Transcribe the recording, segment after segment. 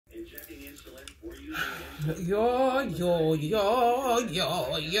Yo.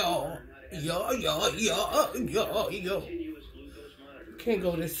 Can't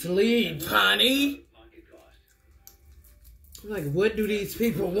go to sleep, honey. Like, what do these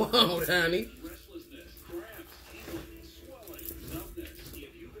people want, honey?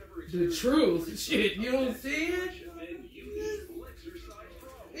 The truth. Shit, you don't see it?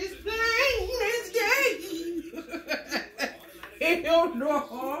 It's plain as day. Hell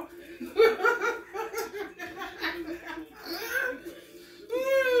no.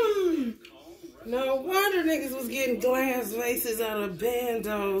 No wonder niggas was getting glass vases out of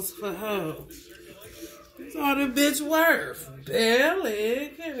bandos for hoes. That's all the bitch worth.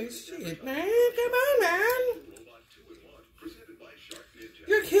 Barely. Shit, man. Come on, man.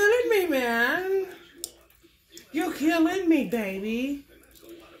 You're killing me, man. You're killing me, baby.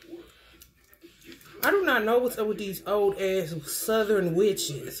 I do not know what's up with these old-ass southern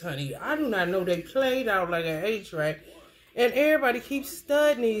witches, honey. I do not know. They played out like a H-track. And everybody keeps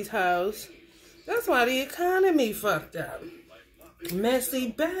studying these hoes. That's why the economy fucked up.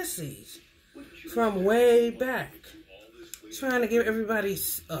 Messy Bessies from way back. Trying to give everybody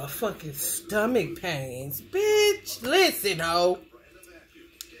fucking stomach pains. Bitch, listen, ho.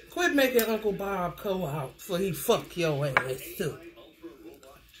 Quit making Uncle Bob go out before he fuck your ass too.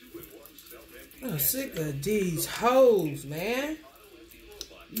 I'm sick of these hoes, man.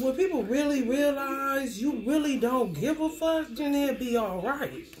 When people really realize you really don't give a fuck, then it'll be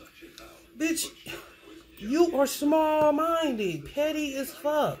alright. Bitch, you are small-minded, petty as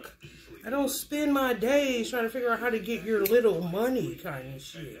fuck. I don't spend my days trying to figure out how to get your little money kind of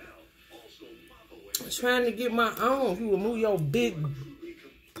shit. I'm trying to get my own. You will move your big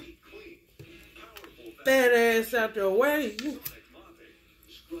fat ass out the way.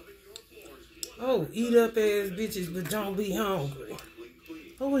 Oh, eat up ass bitches, but don't be hungry.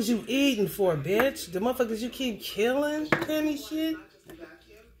 What was you eating for, bitch? The motherfuckers you keep killing? Penny shit?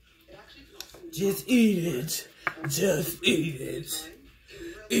 Just eat it. Just eat it.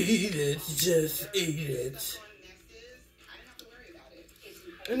 Eat it. Just eat it.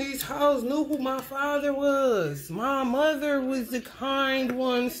 And these hoes knew who my father was. My mother was the kind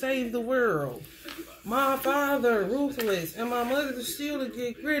one, save the world. My father, ruthless. And my mother still to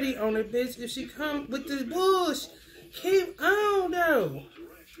get gritty on her bitch if she come with this bullshit. Keep on, though.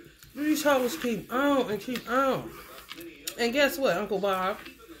 These hoes keep on and keep on. And guess what, Uncle Bob?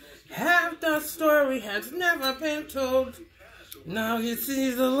 Half the story has never been told. Now you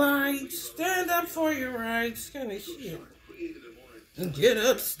see the light. Stand up for your rights. Kind of shit. Get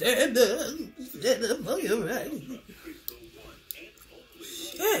up, stand up. Stand up for your rights.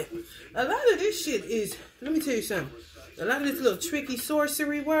 Shit. A lot of this shit is, let me tell you something. A lot of this little tricky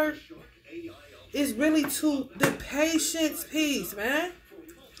sorcery work is really to the patience piece, man.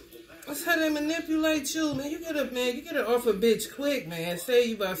 That's how they manipulate you, man. You get an offer bitch quick, man. Say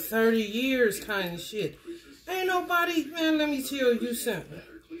you about 30 years kind of shit. Ain't nobody, man, let me tell you something.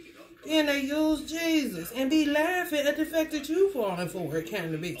 Then they use Jesus and be laughing at the fact that you falling for it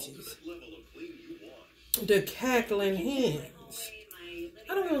kind of bitches. The cackling hens.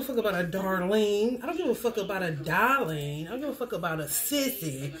 I don't give a fuck about a Darlene. I don't give a fuck about a Darlene. I don't give a fuck about a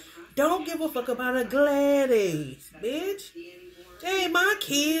Sissy. Don't give a fuck about a Gladys, bitch. They ain't my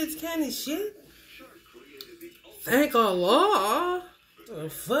kids kind of shit. Thank Allah. The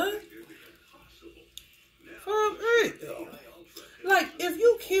fuck? Fuck it. Like, if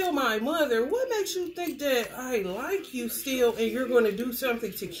you kill my mother, what makes you think that I like you still and you're going to do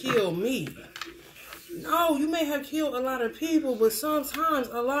something to kill me? No, you may have killed a lot of people, but sometimes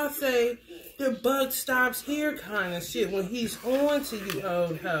Allah say the buck stops here kind of shit when he's on to you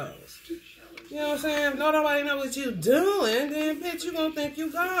old hoes. You know what I'm saying? If nobody know what you doing, then bitch, you gonna think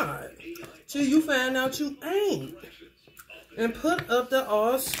you God. Till you find out you ain't. And put up the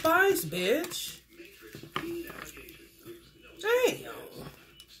allspice, bitch. Damn.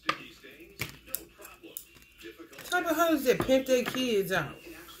 Type of hoes that pimp their kids out.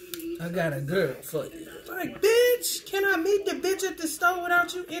 I got a girl for you. Like, bitch, can I meet the bitch at the store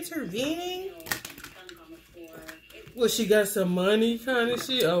without you intervening? Well, she got some money kind of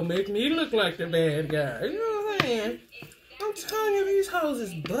shit. Oh, make me look like the bad guy. You know what I'm saying? I'm telling you, these hoes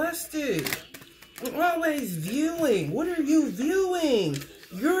is busted. I'm always viewing. What are you viewing?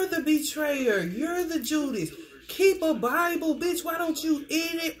 You're the betrayer. You're the Judas. Keep a Bible, bitch. Why don't you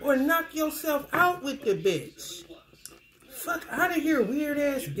eat it or knock yourself out with the bitch? Fuck out of here, weird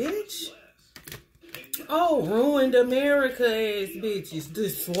ass bitch. Oh, ruined America ass bitches. The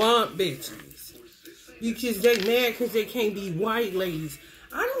swamp bitches. Because they mad because they can't be white ladies.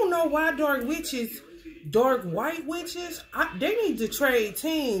 I don't know why dark witches dark white witches, they need to trade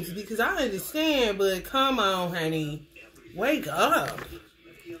teams because I understand, but come on, honey. Wake up.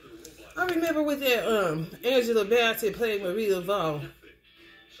 I remember with that Angela Bassett played Maria Laveau.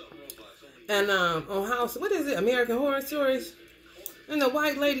 And on House, what is it? American Horror Stories? And the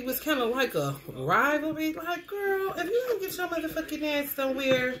white lady was kind of like a rivalry. Like, girl, if you don't get your motherfucking ass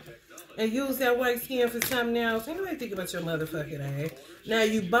somewhere and use that white skin for something else, ain't nobody think about your motherfucking ass. Now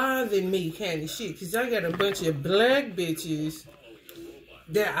you bothering me kind of shit. Because I got a bunch of black bitches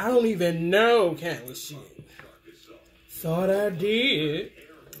that I don't even know kind of shit. Thought I did.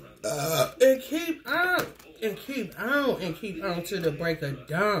 And keep on. And keep on. And keep on to the break of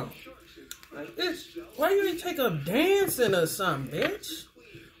dawn. Like this. Why you ain't take up dancing or something, bitch?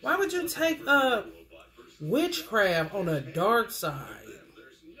 Why would you take up witchcraft on the dark side?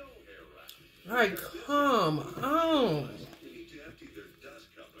 Like, come on.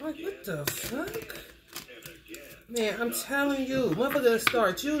 Like, what the fuck? Man, I'm telling you, motherfucker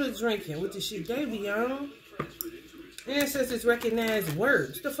start you to drinking with the shit they be on. Ancestors recognize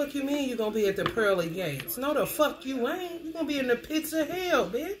words. The fuck you mean you gonna be at the pearly gates? No, the fuck you ain't. You gonna be in the pits of hell,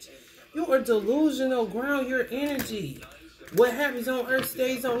 bitch. You are delusional. Ground your energy. What happens on earth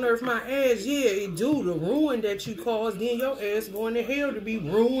stays on earth. My ass, yeah, it do. The ruin that you caused, then your ass going to hell to be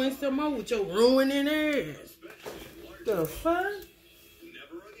ruined some more with your ruining ass. The fuck?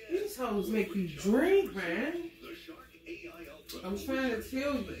 These hoes make you drink, man. I'm trying to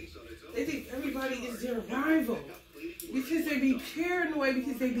tell you. They think everybody is their rival. Because they be paranoid,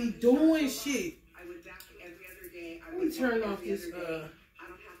 because they be doing shit. Let me turn off this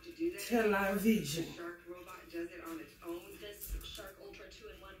television.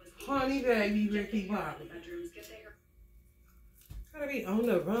 Honey baby Ricky Bobby. Gotta be on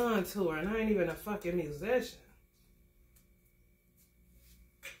the run tour and I ain't even a fucking musician.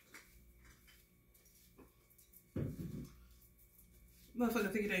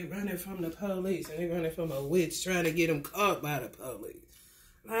 Motherfucker think they running from the police and they running from a witch trying to get them caught by the police.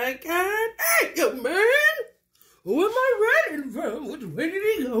 Like, God damn, man! Who am I running from? Which way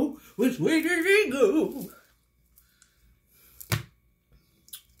did he go? Which way did he go?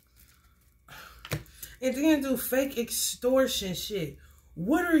 And then do fake extortion shit.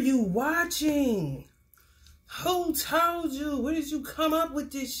 What are you watching? Who told you? Where did you come up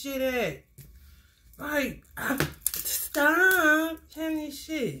with this shit at? Like, stop telling this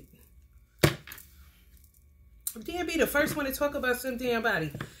shit. Then be the first one to talk about some damn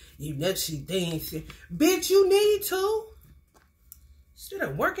body. You know she dancing. Bitch, you need to. Instead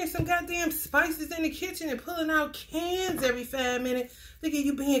of working some goddamn spices in the kitchen and pulling out cans every 5 minutes. Look at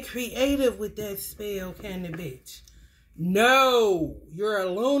you being creative with that spell, kind of bitch. No, you're a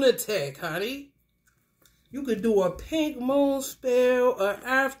lunatic, honey. You could do a pink moon spell or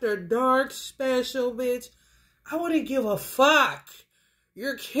after dark special, bitch. I wouldn't give a fuck.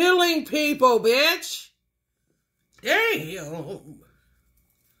 You're killing people, bitch. Damn.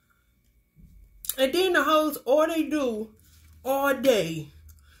 And then the hoes, all they do all day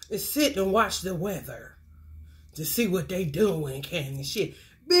is sit and watch the weather to see what they doing, kind of shit.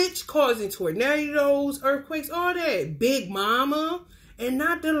 Bitch, causing tornadoes, earthquakes, all that. Big mama. And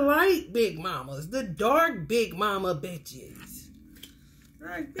not the light big mamas. The dark big mama bitches.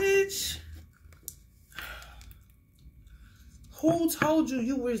 Right, bitch? Who told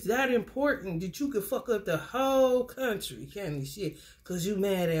you was that important that you could fuck up the whole country, kind of shit? Because you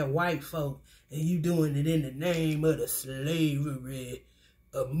mad at white folk and you doing it in the name of the slavery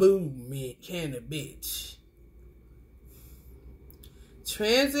movement, kind of bitch.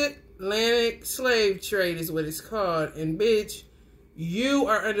 Transatlantic slave trade is what it's called. And bitch, you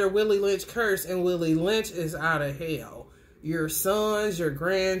are under Willie Lynch curse and Willie Lynch is out of hell. Your sons, your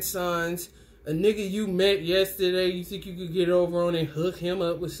grandsons, a nigga you met yesterday, you think you could get over on and hook him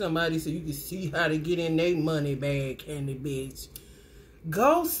up with somebody so you can see how to get in their money bag, candy bitch.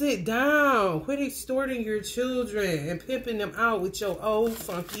 Go sit down. Quit extorting your children and pimping them out with your old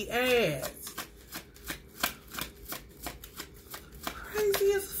funky ass.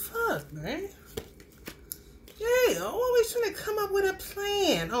 Crazy as fuck, man. Yeah, always trying to come up with a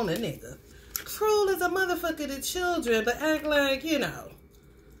plan on a nigga. Cruel as a motherfucker to children, but act like, you know,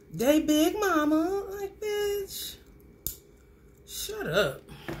 they big mama. Like, bitch, shut up.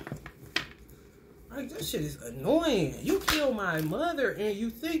 Like, this shit is annoying. You kill my mother and you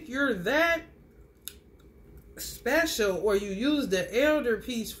think you're that special, or you use the elder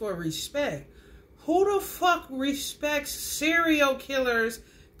piece for respect. Who the fuck respects serial killers,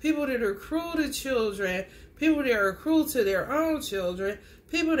 people that are cruel to children, people that are cruel to their own children,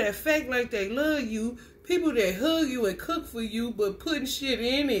 people that fake like they love you, people that hug you and cook for you but putting shit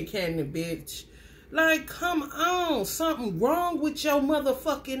in it, kind of bitch. Like, come on. Something wrong with your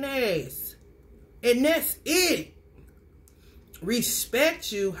motherfucking ass. And that's it.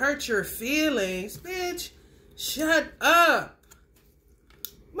 Respect you. Hurt your feelings. Bitch, shut up.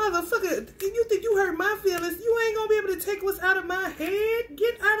 Motherfucker, you think you hurt my feelings? You ain't gonna be able to take what's out of my head.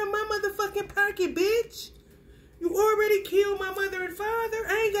 Get out of my motherfucking pocket, bitch. You already killed my mother and father.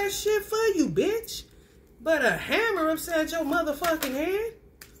 I ain't got shit for you, bitch. But a hammer upside your motherfucking head.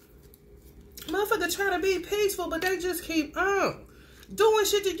 Motherfucker try to be peaceful, but they just keep on doing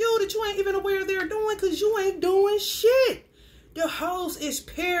shit to you that you ain't even aware they're doing because you ain't doing shit. The host is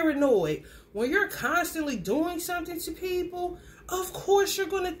paranoid. When you're constantly doing something to people, of course you're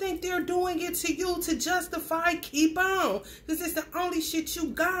going to think they're doing it to you to justify keep on. Because it's the only shit you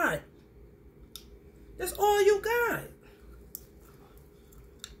got. That's all you got.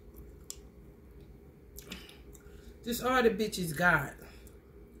 Just all the bitches got.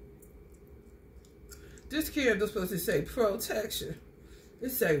 This kid was supposed to say protection. It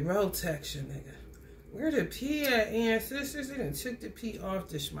say protection, nigga. Where the P at, ancestors? They done took the P off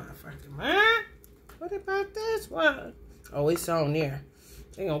this motherfucker, man. What about this one? Oh, it's on there.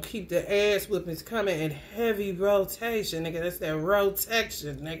 They gonna keep the ass whippings coming in heavy rotation, nigga. That's that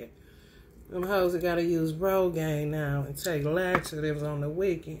rotection, nigga. Them hoes that gotta use Rogaine now and take laxatives on the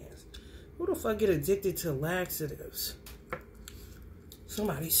weekends. Who the fuck get addicted to laxatives?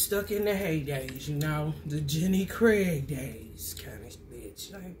 Somebody stuck in the heydays, you know? The Jenny Craig days kind of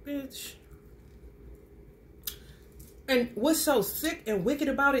bitch. Like, bitch. And what's so sick and wicked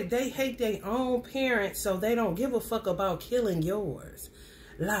about it, they hate their own parents, so they don't give a fuck about killing yours.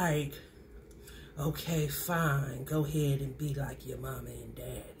 Like, okay, fine, go ahead and be like your mama and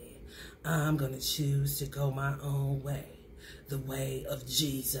daddy. I'm gonna choose to go my own way, the way of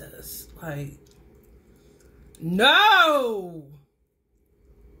Jesus. Like, no!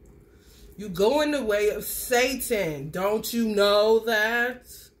 You go in the way of Satan. Don't you know that?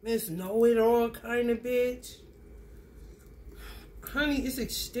 Miss know-it-all kind of bitch. Honey, it's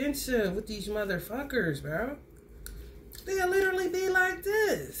extensive with these motherfuckers, bro. They'll literally be like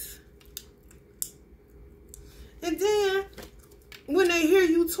this. And then, when they hear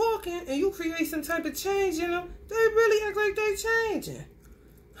you talking and you create some type of change in them, they really act like they changing.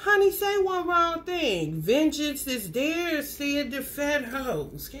 Honey, say one wrong thing. Vengeance is theirs, said the fat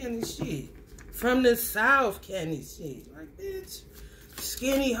hoes. Candy shit. From the South, candy shit. Like, bitch.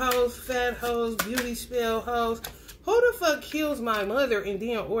 Skinny hoes, fat hoes, beauty spell hoes. Who the fuck kills my mother and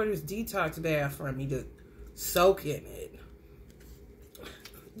then orders detox bath from me to soak in it?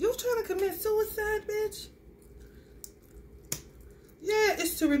 You trying to commit suicide, bitch? Yeah,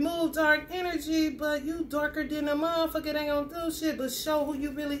 it's to remove dark energy, but you darker than a motherfucker ain't gonna do shit but show who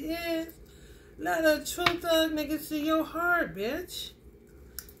you really is. Let a true thug nigga see your heart, bitch.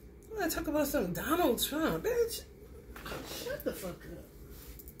 I'm gonna talk about some Donald Trump, bitch. Shut the fuck up.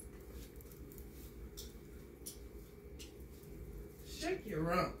 Shake your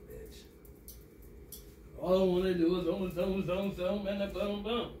rump, bitch. All I wanna do is zone, and a boom,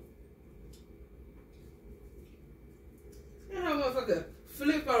 boom. You know how motherfucker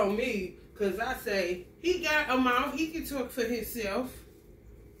flip on me because I say he got a mouth, he can talk for himself.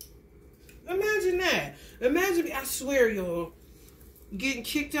 Imagine that. Imagine me, I swear, y'all, getting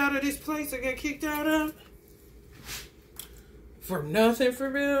kicked out of this place I got kicked out of. For nothing, for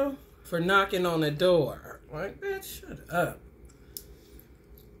real. For knocking on the door. Like, bitch, shut up.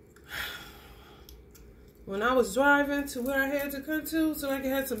 When I was driving to where I had to come to so I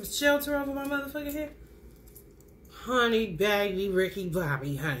could have some shelter over my motherfucking head. Honey, Baggy, Ricky,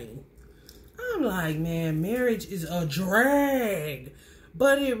 Bobby, honey. I'm like, man, marriage is a drag.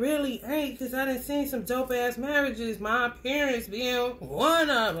 But it really ain't, because I done seen some dope-ass marriages, my parents being one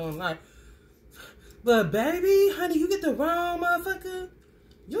of them. Like, but baby, honey, you get the wrong motherfucker,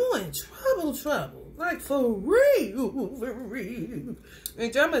 you in trouble. Like, for real, for real.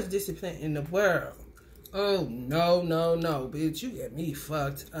 Ain't that much discipline in the world. Oh, no, bitch, you get me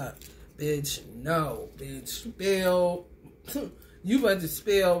fucked up. Bitch, no, bitch. Spell. You about to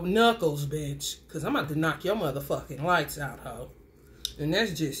spell knuckles, bitch. Because I'm about to knock your motherfucking lights out, ho. And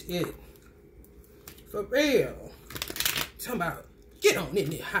that's just it. For real. Talking about, get on in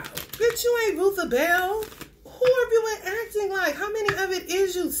the house. Bitch, you ain't Ruther Bell. Who are you acting like? How many of it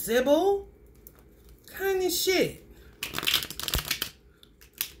is you, Sybil? Kind of shit.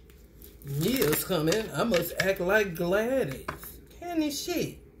 Meal's coming. I must act like Gladys. Kind of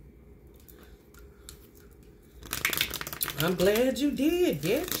shit. I'm glad you did,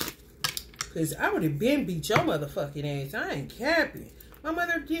 bitch. Because I would have been beat your motherfucking ass. I ain't capping. My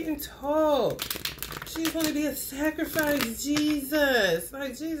mother getting told. She just want to be a sacrifice, Jesus.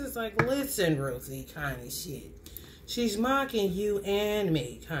 Like, Jesus, like, listen, Rosie, kind of shit. She's mocking you and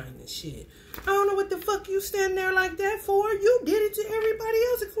me, kind of shit. I don't know what the fuck you stand there like that for. You did it to everybody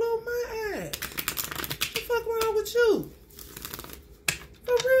else, including my ass. What the fuck wrong with you?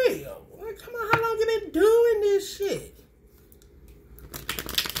 For real. Like, come on, how long you been doing this shit?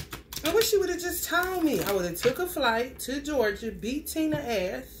 I wish you would have just told me. I would have took a flight to Georgia, beat Tina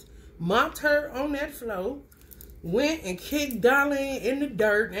ass, mopped her on that floor, went and kicked Darlene in the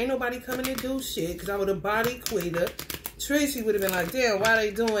dirt. Ain't nobody coming to do shit because I would have body Quita. Tracy would have been like, damn, why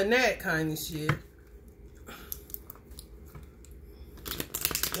they doing that kind of shit?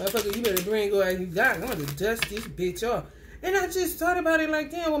 Motherfucker, you better bring what you got. I'm going to dust this bitch off. And I just thought about it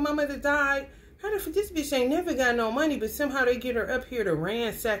like, damn, when my mother died, how the fuck this bitch ain't never got no money, but somehow they get her up here to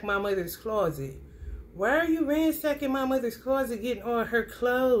ransack my mother's closet. Why are you ransacking my mother's closet, getting all her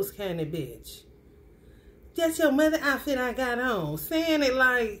clothes, kind of bitch? That's your mother outfit I got on. Saying it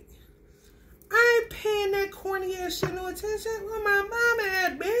like, I ain't paying that corny ass shit no attention. Where my mama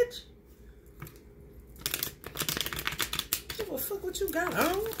at, bitch? What the fuck what you got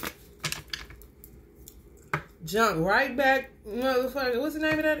on? Jump right back, motherfucker. What's the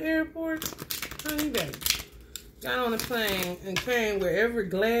name of that airport? Honey baby. Got on a plane and came wherever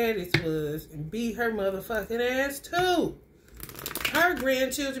Gladys was and beat her motherfucking ass too. Her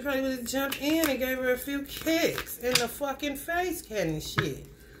grandchildren probably would have jumped in and gave her a few kicks in the fucking face kind of shit.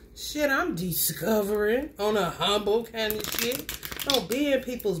 Shit, I'm discovering on a humble kind of shit. Don't be in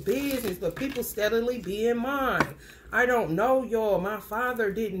people's business, but people steadily be in mine. I don't know y'all. My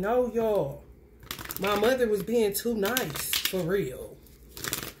father didn't know y'all. My mother was being too nice, for real.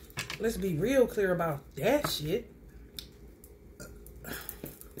 Let's be real clear about that shit.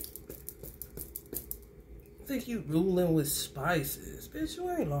 I think you ruling with spices. Bitch,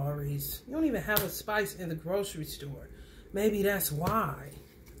 you ain't Lawry's. You don't even have a spice in the grocery store. Maybe that's why.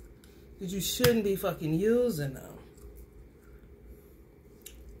 Because you shouldn't be fucking using them.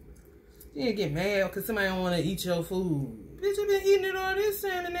 You ain't get mad because somebody don't want to eat your food. Bitch, you been eating it all this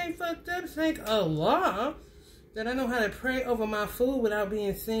time and ain't fucked up. Thank Allah that I know how to pray over my food without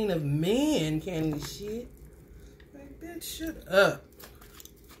being seen of men candy shit. Like, bitch, shut up.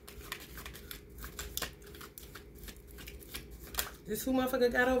 This who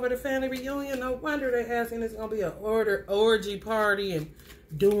motherfucker got over the family reunion? No wonder they asking it's gonna be an orgy party and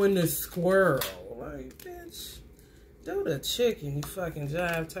doing the squirrel. Like, bitch, do the chicken, you fucking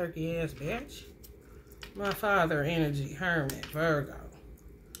jive turkey ass bitch. My father, energy, hermit, Virgo.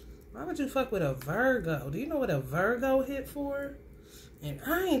 Why would you fuck with a Virgo? Do you know what a Virgo hit for? And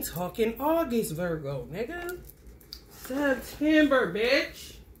I ain't talking August Virgo, nigga. September,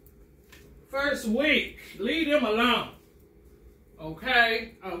 bitch. First week. Leave them alone.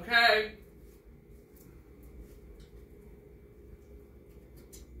 Okay? Okay?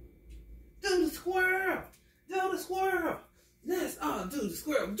 Do the squirrel. Do the squirrel. Let's all do the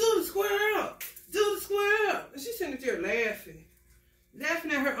squirrel. Do the squirrel. Do the squirrel. And she's sitting there laughing.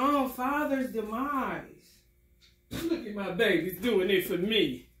 Laughing at her own father's demise. Look at my babies doing it for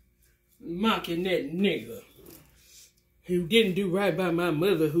me. Mocking that nigga. Who didn't do right by my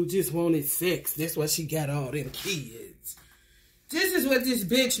mother who just wanted sex. That's why she got all them kids. This is what this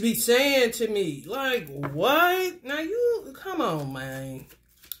bitch be saying to me. Like, what? Now you, come on, man.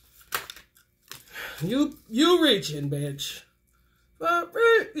 You reaching, bitch. For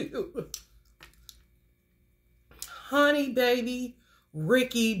real. Honey, baby,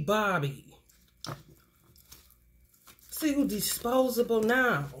 Ricky Bobby. See who disposable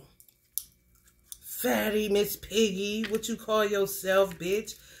now. Fatty Miss Piggy, what you call yourself,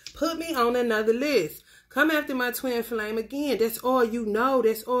 bitch. Put me on another list. Come after my twin flame again. That's all you know.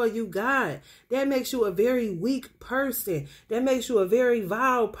 That's all you got. That makes you a very weak person. That makes you a very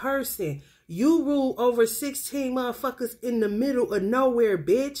vile person. You rule over 16 motherfuckers in the middle of nowhere,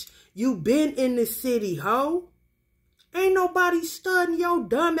 bitch. You been in the city, ho. Ain't nobody studying your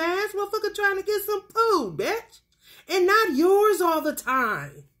dumb ass. Motherfucker trying to get some food, bitch. And not yours all the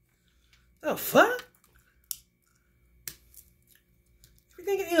time. The fuck? You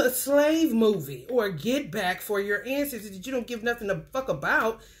think it's a slave movie or a get back for your ancestors that you don't give nothing to fuck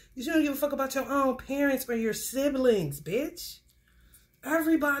about. You don't give a fuck about your own parents or your siblings, bitch.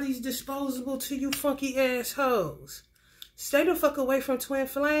 Everybody's disposable to you funky assholes. Stay the fuck away from twin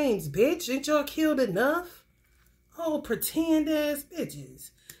flames, bitch. Ain't y'all killed enough? Oh, pretend ass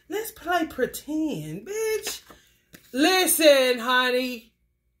bitches. Let's play pretend, bitch. Listen, honey.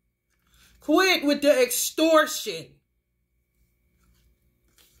 Quit with the extortion.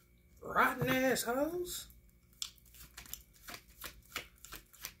 Rotten assholes.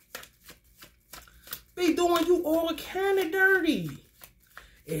 they doing you all kind of dirty.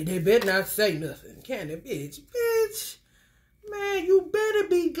 And they better not say nothing. Kind of bitch. Bitch. Man, you better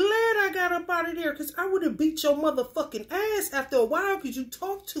be glad I got up out of there, because I would have beat your motherfucking ass after a while, because you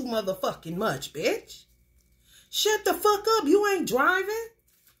talk too motherfucking much, bitch. Shut the fuck up. You ain't driving.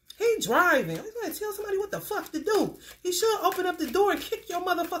 He driving. He's going to tell somebody what the fuck to do. He should open up the door and kick your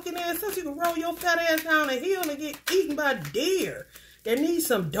motherfucking ass up so you can roll your fat ass down the hill and get eaten by deer that needs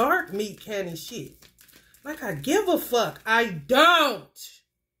some dark meat kind of shit. Like I give a fuck. I don't.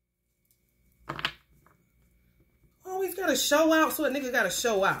 Always gotta show out, so a nigga gotta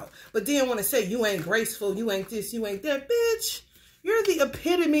show out. But then want to say you ain't graceful, you ain't this, you ain't that. Bitch, you're the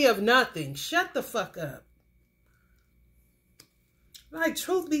epitome of nothing. Shut the fuck up. Like,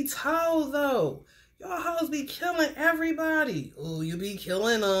 truth be told, though, y'all hoes be killing everybody. Oh, you be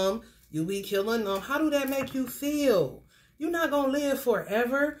killing them. You be killing them. How do that make you feel? You're not going to live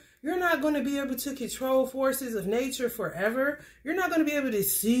forever. You're not going to be able to control forces of nature forever. You're not going to be able to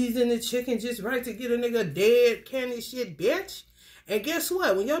season the chicken just right to get a nigga dead candy shit, bitch. And guess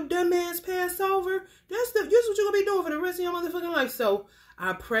what? When your dumb ass pass over, this what you're going to be doing for the rest of your motherfucking life. So,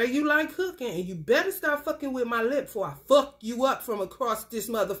 I pray you like cooking, and you better stop fucking with my lip before I fuck you up from across this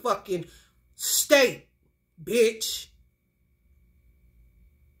motherfucking state, bitch.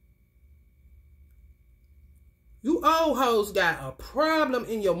 You old hoes got a problem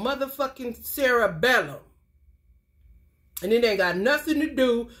in your motherfucking cerebellum. And it ain't got nothing to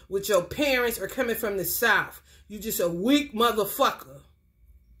do with your parents or coming from the South. You just a weak motherfucker.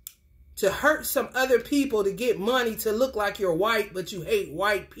 To hurt some other people to get money to look like you're white, but you hate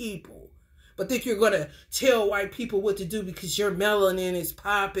white people. But think you're going to tell white people what to do because your melanin is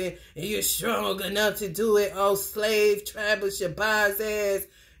popping and you're strong enough to do it. Oh, slave, tribal, Shabazz ass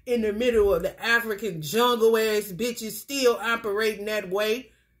in the middle of the African jungle ass bitches still operating that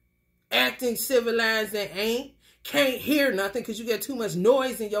way. Acting civilized and ain't. Can't hear nothing because you got too much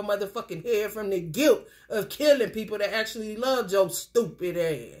noise in your motherfucking head from the guilt of killing people that actually loved your stupid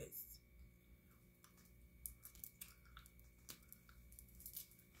ass.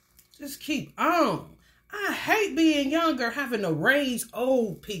 Just keep on. I hate being younger, having to raise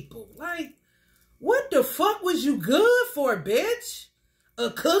old people. Like, what the fuck was you good for, bitch? A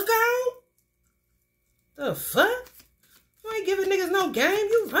cookout? The fuck? You ain't giving niggas no game.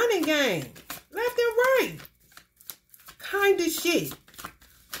 You running game. Left and right. Kind of shit.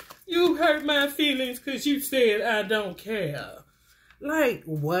 You hurt my feelings because you said I don't care. Like,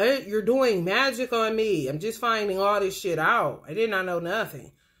 what? You're doing magic on me. I'm just finding all this shit out. I did not know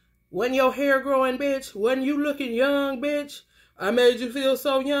nothing. Wasn't your hair growing, bitch? Wasn't you looking young, bitch? I made you feel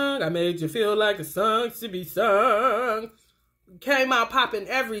so young. I made you feel like a song to be sung. Came out popping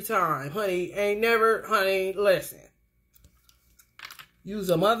every time, honey. Ain't never, honey, listen. Use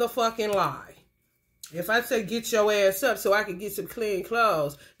a motherfucking lie. If I say get your ass up so I can get some clean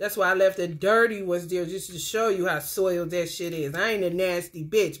clothes, that's why I left the dirty ones there just to show you how soiled that shit is. I ain't a nasty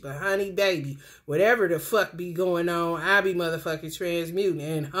bitch, but honey baby, whatever the fuck be going on, I be motherfucking transmuting.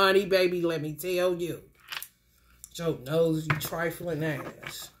 And honey baby, let me tell you. Joke nose, you trifling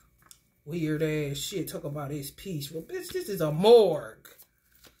ass. Weird ass shit. Talk about his peace. Well, bitch, this is a morgue.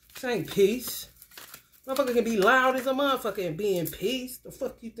 This ain't peace. Motherfucker can be loud as a motherfucker and be in peace. The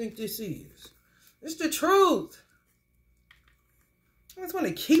fuck you think this is? It's the truth. I just want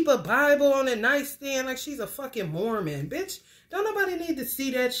to keep a Bible on a nightstand like she's a fucking Mormon. Bitch, don't nobody need to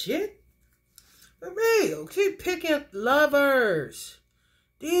see that shit. For real, keep picking lovers.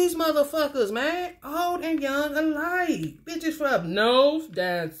 These motherfuckers, man, old and young alike. Bitches from north,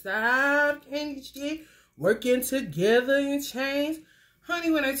 down south, and shit, working together in chains. Honey,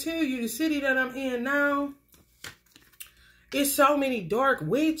 when I tell you the city that I'm in now, it's so many dark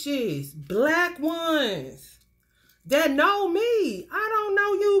witches, black ones, that know me. I don't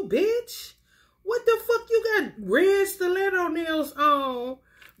know you, bitch. What the fuck you got red stiletto nails on?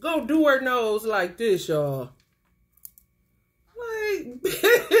 Go do her nose like this, y'all. Like,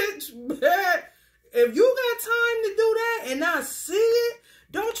 bitch, if you got time to do that and I see it,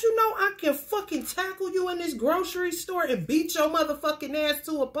 don't you know I can fucking tackle you in this grocery store and beat your motherfucking ass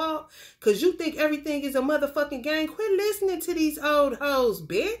to a pulp? Because you think everything is a motherfucking game? Quit listening to these old hoes,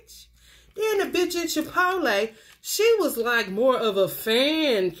 bitch. Then the bitch in Chipotle, she was like more of a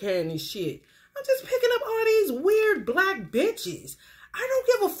fan kind of shit. I'm just picking up all these weird black bitches. I don't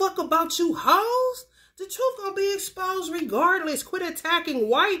give a fuck about you hoes. The truth gonna be exposed regardless. Quit attacking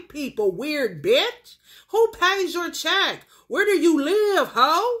white people, weird bitch. Who pays your check? Where do you live,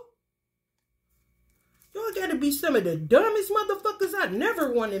 ho? Y'all gotta be some of the dumbest motherfuckers I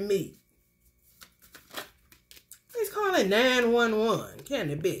never want to meet. He's calling 911. Can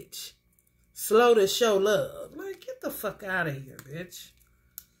the bitch? slow to show love. Like, get the fuck out of here, bitch.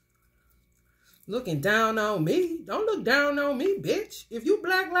 Looking down on me. Don't look down on me, bitch. If you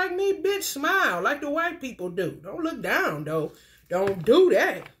black like me, bitch, smile like the white people do. Don't look down, though. Don't do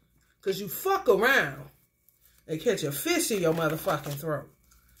that. Because you fuck around and catch a fish in your motherfucking throat.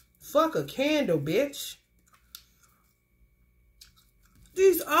 Fuck a candle, bitch.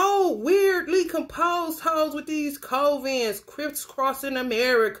 These old, weirdly composed hoes with these covens, crisscrossing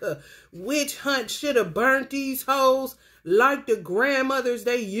America. Witch hunt should have burnt these hoes like the grandmothers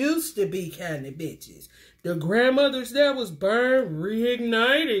they used to be kind of bitches. The grandmothers that was burned,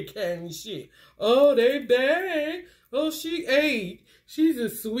 reignited kind of shit. Oh, they bad. Oh, she ate. She's a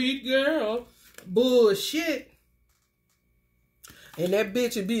sweet girl. Bullshit. And that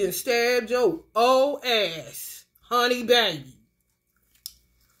bitch is being stabbed your old ass. Honey baby.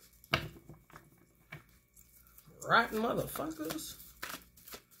 Rotten motherfuckers.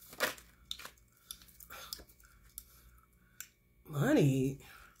 Money.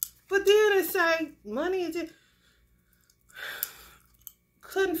 But then it say money is just...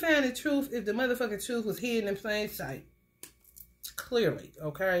 Couldn't find the truth if the motherfucking truth was hidden in plain sight. Clearly,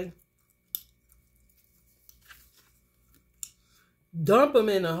 okay? Dump them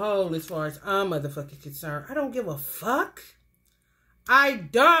in the hole as far as I'm motherfucking concerned. I don't give a fuck. I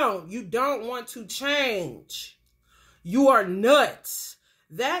don't. You don't want to change. You are nuts.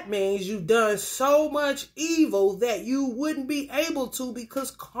 That means you've done so much evil that you wouldn't be able to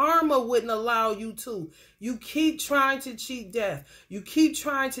because karma wouldn't allow you to. You keep trying to cheat death. You keep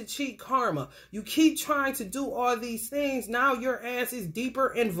trying to cheat karma. You keep trying to do all these things. Now your ass is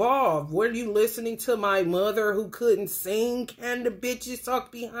deeper involved. Were you listening to my mother who couldn't sing? Can the bitches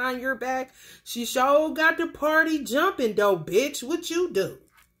talk behind your back? She sure got the party jumping though, bitch. What you do?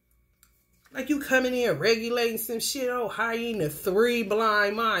 Like you coming in regulating some shit. Oh, hyena, 3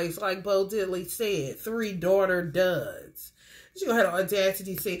 blind mice, like Bo Diddley said. 3 daughter duds. She gonna have the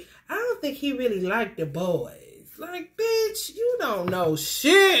audacity to say, I don't think he really liked the boys. Like, bitch, you don't know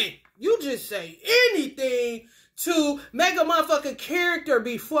shit. You just say anything to make a motherfucking character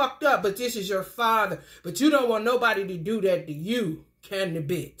be fucked up. But this is your father. But you don't want nobody to do that to you, can the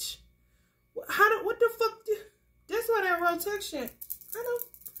bitch? What the fuck? That's why that rotation.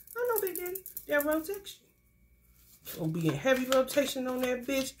 I know, Big Daddy. That rotation. Gonna be in heavy rotation on that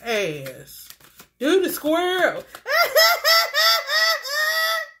bitch ass. Do the squirrel.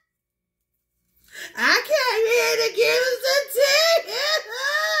 I came here to give us a tea.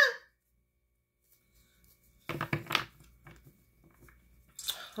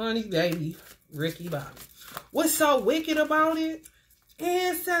 Honey baby, Ricky Bobby. What's so wicked about it?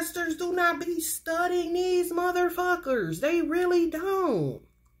 Ancestors do not be studying these motherfuckers. They really don't.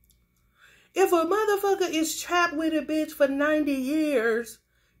 If a motherfucker is trapped with a bitch for 90 years,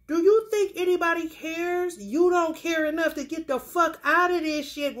 do you think anybody cares? You don't care enough to get the fuck out of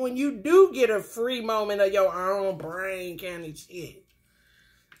this shit when you do get a free moment of your own brain kind of shit.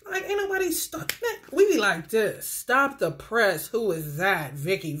 Like, ain't nobody stop. We be like this. Stop the press. Who is that?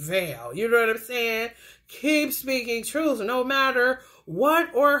 Vicky Vale. You know what I'm saying? Keep speaking truth no matter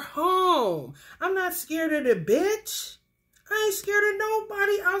what or whom. I'm not scared of the bitch. I ain't scared of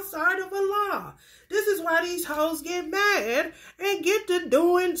nobody outside of Allah. This is why these hoes get mad and get to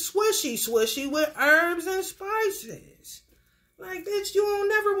doing swishy with herbs and spices. Like, bitch, you don't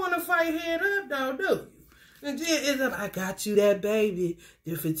never want to fight head up, though, do you? And then it's like, I got you that baby.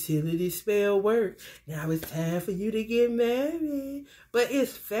 The fertility spell worked. Now it's time for you to get married. But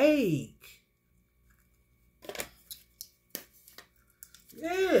it's fake.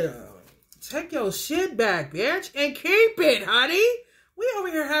 Yeah. Take your shit back, bitch, and keep it, honey. We over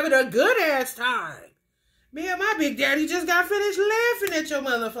here having a good ass time. Me and my big daddy just got finished laughing at your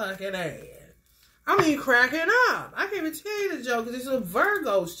motherfucking ass. I mean, cracking up. I can't even tell you the joke because it's a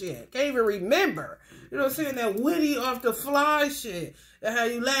Virgo shit. Can't even remember. You know what I'm saying? That witty off the fly shit. That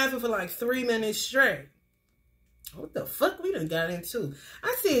had you laughing for like 3 minutes straight. What the fuck we done got into?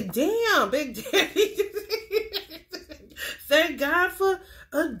 I said, damn, big daddy. Thank God for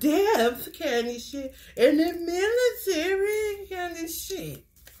a death kind of shit. And the military kind of shit.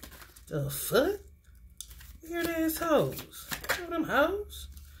 The fuck? Weird ass hoes. You know them hoes?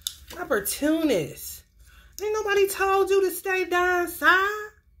 Opportunists. Ain't nobody told you to stay down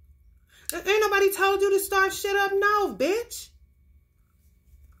south. Ain't nobody told you to start shit up north, bitch.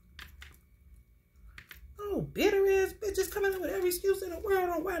 Oh, bitter ass bitches coming up with every excuse in the world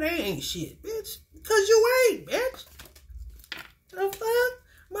on why they ain't shit, bitch. Because you ain't, bitch. The fuck?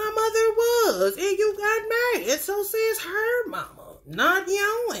 My mother was, and you got married, and so says her mama. Not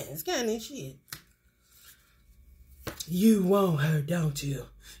yours, kind of shit. You want her, don't you?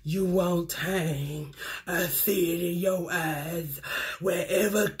 You want Tang. I see it in your eyes.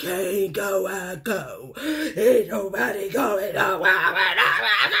 Wherever Kane go, I go. Ain't nobody going on. Like,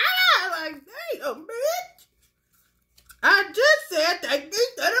 damn, bitch. I just said thank you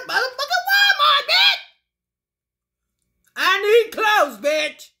to the motherfucking Walmart, bitch. I need clothes,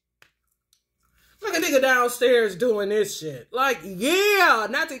 bitch. Look at nigga downstairs doing this shit. Like, yeah,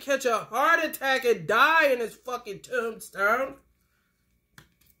 not to catch a heart attack and die in his fucking tombstone.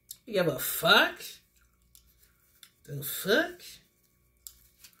 You give a fuck? The fuck?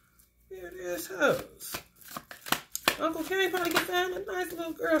 Here it is, hoes. Uncle Kane probably get down a nice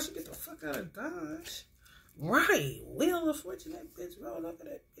little girl. She get the fuck out of Dodge. Right. Wheel of Fortune, that bitch roll up at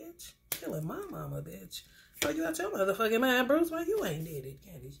that bitch. Killing my mama, bitch. Why you out your motherfucking mind, Bruce? Why you ain't did it,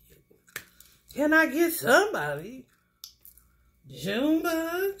 candy shit? Can I get somebody?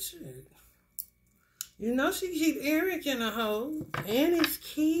 Junebug? Shit. You know she keep Eric in a hole. And his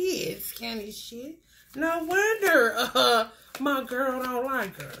kids, candy shit. No wonder my girl don't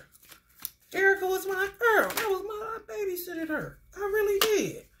like her. Erica was my girl. That was I babysitted her. I really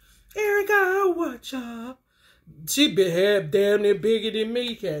did. Erica, I watch y'all. She behaved damn near bigger than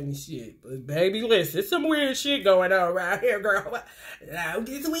me, candy shit. But baby, listen, there's some weird shit going on around here, girl. Now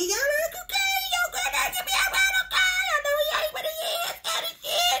this week, y'all look okay. Yo, girl, now give me a ride, okay? I know you ain't what it is, candy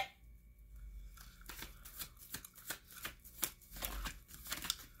shit.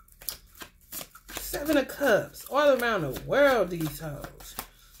 7 of Cups. All around the world, these hoes.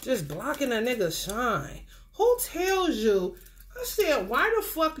 Just blocking a nigga's shine. Who tells you? I said, why the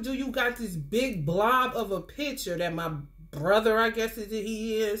fuck do you got this big blob of a picture that my brother, I guess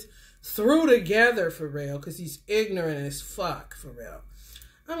he is, threw together for real? Because he's ignorant as fuck for real.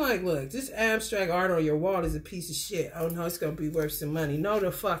 I'm like, look, this abstract art on your wall is a piece of shit. Oh no, it's going to be worth some money. No,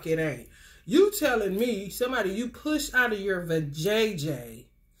 the fuck it ain't. You telling me somebody you pushed out of your vajayjay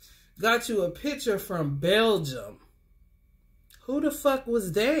got you a picture from Belgium. Who the fuck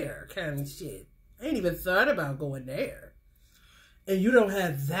was there kind of shit? I ain't even thought about going there. And you don't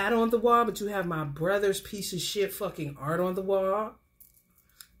have that on the wall, but you have my brother's piece of shit fucking art on the wall?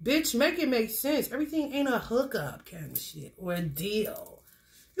 Bitch, make it make sense. Everything ain't a hookup kind of shit or a deal.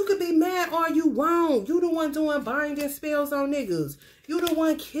 You could be mad all you want. You the one doing binding spells on niggas. You the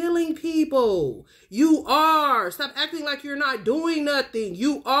one killing people. You are. Stop acting like you're not doing nothing.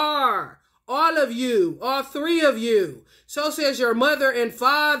 You are. All of you. All 3 of you. So says your mother and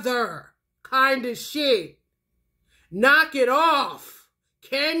father. Kind of shit. Knock it off.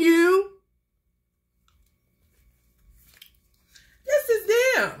 Can you? This is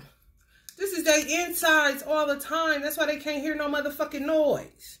them. This is their insides all the time. That's why they can't hear no motherfucking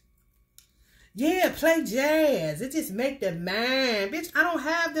noise. Yeah, play jazz. It just make them mad. Bitch, I don't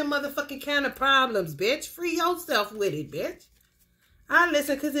have them motherfucking kind of problems, bitch. Free yourself with it, bitch. I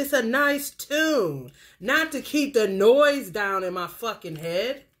listen because it's a nice tune. Not to keep the noise down in my fucking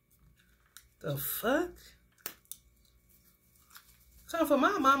head. The fuck? Come for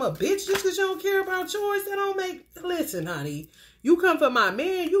my mama, bitch. Just because you don't care about yours, that don't make... Listen, honey. You come for my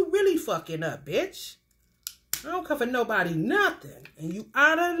man, you really fucking up, bitch. I don't come for nobody nothing. And you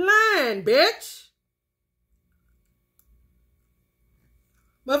out of line, bitch.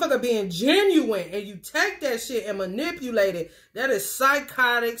 Motherfucker being genuine and you take that shit and manipulate it. That is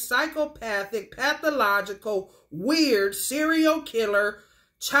psychotic, psychopathic, pathological, weird, serial killer,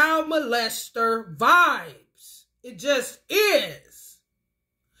 child molester vibes. It just is.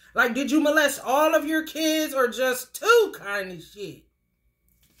 Like, did you molest all of your kids or just 2 kind of shit?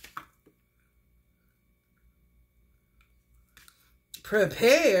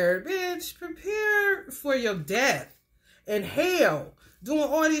 Prepare, bitch. Prepare for your death and hell. Doing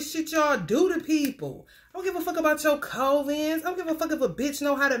all this shit y'all do to people. I don't give a fuck about your Covens. I don't give a fuck if a bitch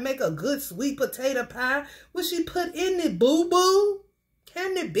know how to make a good sweet potato pie. What she put in it, boo-boo?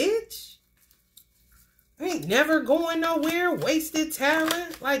 Can it, bitch? Ain't never going nowhere. Wasted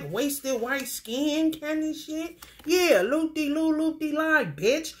talent. Like wasted white skin kind of shit. Yeah, loop-de-loo-loop-de-lie,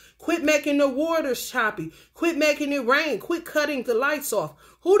 bitch. Quit making the waters choppy. Quit making it rain. Quit cutting the lights off.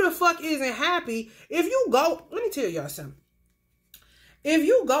 Who the fuck isn't happy if you go... Let me tell y'all something. If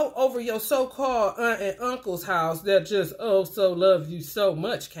you go over your so-called aunt and uncle's house that just, oh, so love you so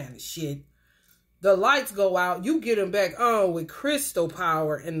much kind of shit, the lights go out, you get them back on with crystal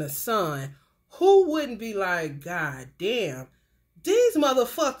power in the sun, who wouldn't be like, God damn, these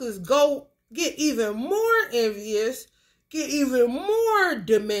motherfuckers go get even more envious, get even more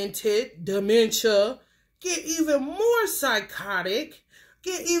dementia, get even more psychotic,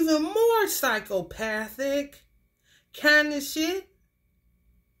 get even more psychopathic kind of shit?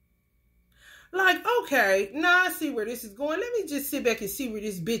 Like, okay, now I see where this is going. Let me just sit back and see where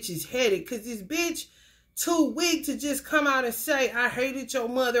this bitch is headed. Because this bitch too weak to just come out and say, I hated your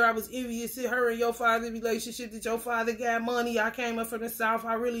mother. I was envious of her and your father's relationship, that your father got money. I came up from the South.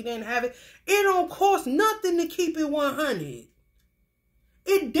 I really didn't have it. It don't cost nothing to keep it 100.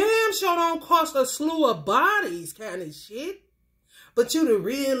 It damn sure don't cost a slew of bodies kind of shit. But you the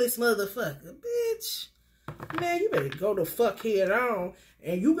realest motherfucker. Bitch, man, you better go the fuck head on.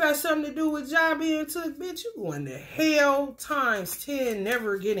 And you got something to do with job being took, bitch, you going to hell times 10,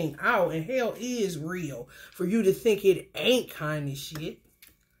 never getting out. And hell is real for you to think it ain't kind of shit.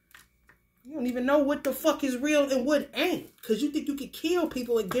 You don't even know what the fuck is real and what ain't. Because you think you can kill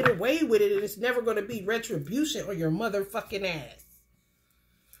people and get away with it and it's never going to be retribution on your motherfucking ass.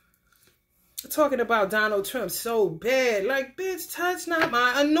 Talking about Donald Trump so bad. Like, bitch, touch not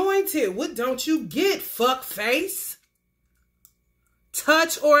my anointed. What don't you get, fuck face?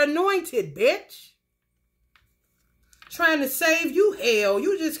 Touch or anointed, bitch. Trying to save you, hell.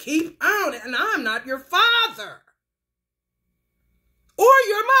 You just keep on it. And I'm not your father. Or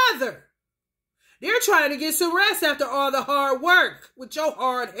your mother. They're trying to get some rest after all the hard work. With your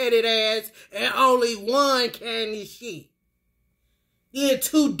hard-headed ass and only one candy shit. Yeah,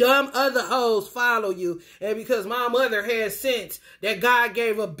 2 dumb other hoes follow you. And because my mother had sense that God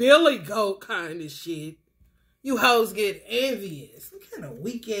gave a billy goat kind of shit, you hoes get envious. What kind of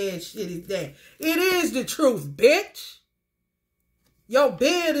weak ass shit is that? It is the truth, bitch. Your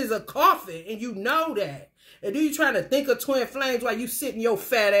bed is a coffin and you know that. And then you trying to think of twin flames while you sitting your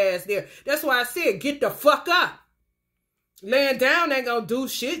fat ass there. That's why I said get the fuck up. Laying down ain't gonna do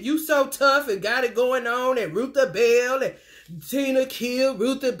shit. You so tough and got it going on and Ruther Bell and Tina killed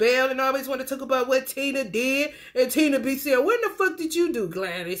Ruther Bell and always want to talk about what Tina did. And Tina be saying, when the fuck did you do,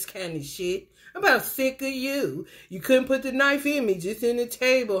 Gladys? Kind of shit. I'm about sick of you. You couldn't put the knife in me, just in the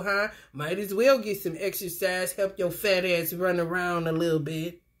table, huh? Might as well get some exercise, help your fat ass run around a little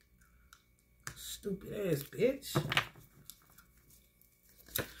bit. Stupid ass bitch.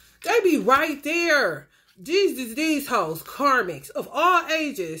 They be right there. These hoes, karmics of all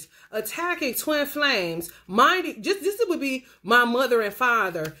ages, attacking twin flames. This would be my mother and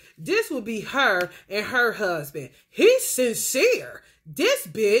father. This would be her and her husband. He's sincere. This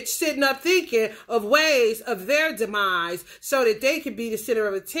bitch sitting up thinking of ways of their demise so that they could be the center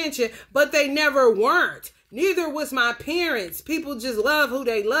of attention, but they never weren't. Neither was my parents. People just love who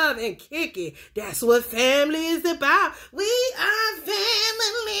they love and kick it. That's what family is about. We are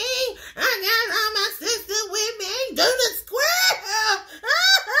family. I got all my sisters with me. Do the square.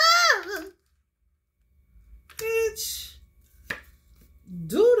 Bitch.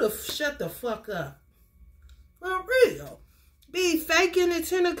 Shut the fuck up. For real. Be faking it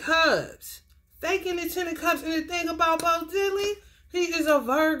to the Cubs. Faking it to the Cubs. And the thing about Bo Diddley, he is a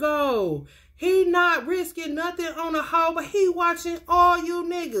Virgo. He not risking nothing on a hoe, but he watching all you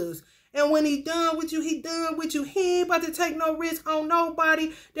niggas. And when he done with you, he done with you. He ain't about to take no risk on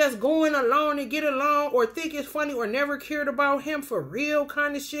nobody that's going along and get along or think it's funny or never cared about him for real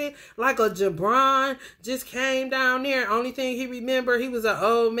kind of shit. Like a Jabron just came down there. Only thing he remember, he was an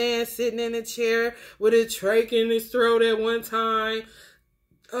old man sitting in a chair with a trach in his throat at one time.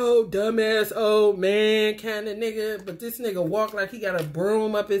 Oh, dumbass old man kind of nigga. But this nigga walk like he got a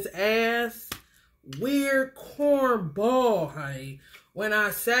broom up his ass. Weird cornball, honey. When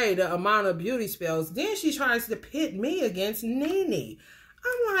I say the amount of beauty spells, then she tries to pit me against Nene.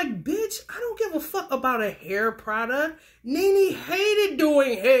 I'm like, bitch, I don't give a fuck about a hair product. Nene hated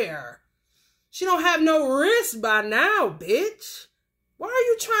doing hair. She don't have no wrist by now, bitch. Why are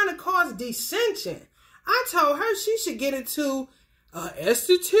you trying to cause dissension? I told her she should get into an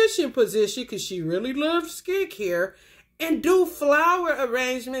esthetician position because she really loves skincare and do flower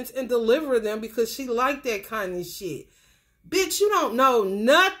arrangements and deliver them because she liked that kind of shit. Bitch, you don't know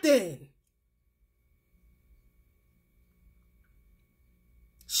nothing.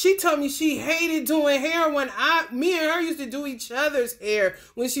 She told me she hated doing hair when me and her used to do each other's hair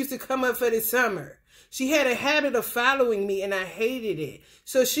when she used to come up for the summer. She had a habit of following me and I hated it.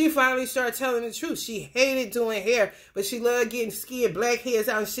 So she finally started telling the truth. She hated doing hair, but she loved getting skin black hairs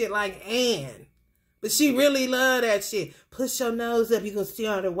out and shit like Ann. But she really loved that shit. Push your nose up, you gonna see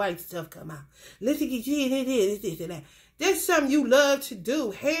all the white stuff come out. Listen, this and that. That's something you love to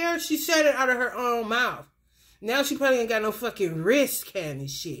do. Hair, she said it out of her own mouth. Now she probably ain't got no fucking wrist kind of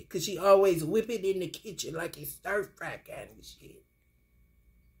shit. Because she always whip it in the kitchen like it's stir-fry kind of shit.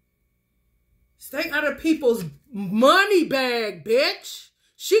 Stay out of people's money bag, bitch.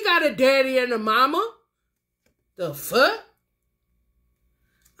 She got a daddy and a mama. The fuck?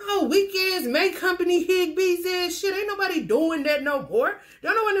 Oh, weekends, May Company, Higbee's and shit. Ain't nobody doing that no more.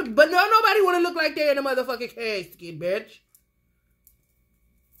 Nobody want to look like they in a motherfucking casket, bitch.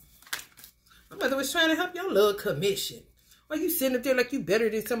 My mother was trying to help your little commission. Why you sitting up there like you better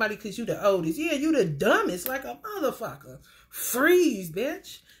than somebody because you the oldest? Yeah, you the dumbest like a motherfucker. Freeze,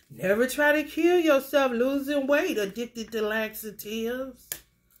 bitch. Never try to kill yourself losing weight addicted to laxatives.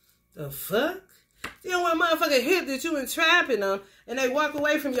 The fuck? You don't want motherfucking hip that you been trapping them and they walk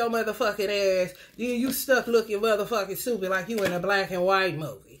away from your motherfucking ass. Then you stuck looking motherfucking stupid like you in a black and white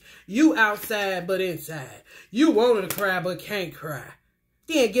movie. You outside but inside. You want to cry but can't cry.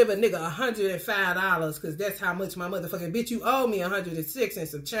 Then give a nigga $105 because that's how much my motherfucking bitch, you owe me $106 and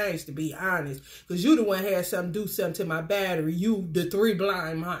some change to be honest. Because you the one had something do something to my battery. You the 3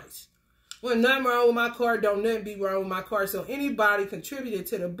 blind mice. Well, nothing wrong with my car, don't nothing be wrong with my car. So anybody contributed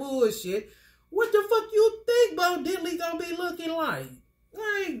to the bullshit, what the fuck you think Bo Diddley gonna be looking like?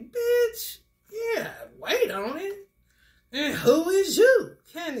 Like, bitch, yeah, wait on it. And who is you?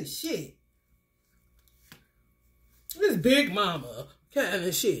 Kind of shit. This Big Mama kind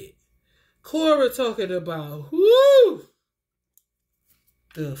of shit. Cora talking about, whoo,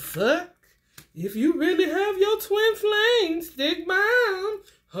 the fuck? If you really have your twin flames, stick by 'em.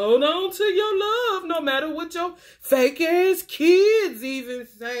 Hold on to your love, no matter what your fake ass kids even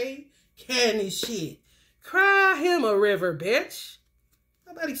say. Candy shit. Cry him a river, bitch.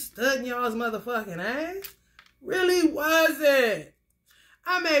 Nobody studying y'all's motherfucking ass. Really wasn't.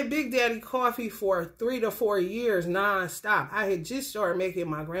 I made Big Daddy coffee for 3 to 4 years non-stop. I had just started making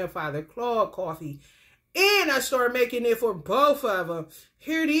my grandfather Claude coffee. And I started making it for both of them.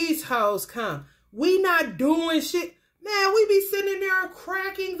 Here these hoes come. We not doing shit. Man, we be sitting there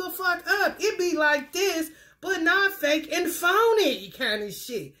cracking the fuck up. It be like this, but not fake and phony kind of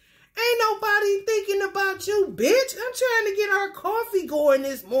shit. Ain't nobody thinking about you, bitch. I'm trying to get our coffee going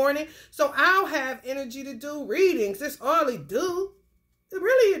this morning so I'll have energy to do readings. That's all it do. It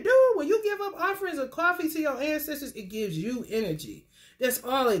really do. When you give up offerings of coffee to your ancestors, it gives you energy. That's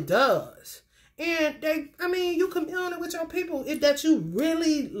all it does. And you commune with your people that you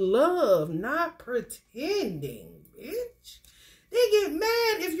really love, not pretending, bitch. They get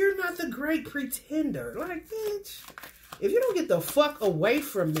mad if you're not the great pretender. Like, bitch, if you don't get the fuck away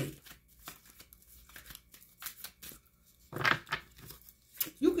from me,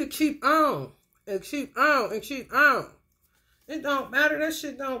 you can keep on and keep on and keep on. It don't matter. That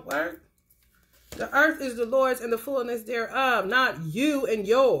shit don't work. The earth is the Lord's and the fullness thereof, not you and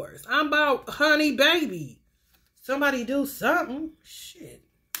yours. I'm about honey baby. Somebody do something. Shit.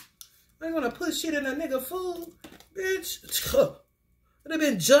 I ain't gonna put shit in a nigga food, bitch. It'd have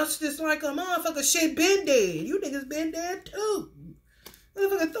been justice like a motherfucker. Shit been dead. You niggas been dead too.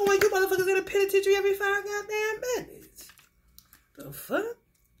 Motherfucker throwing you motherfuckers in a penitentiary every 5 goddamn minutes. The fuck?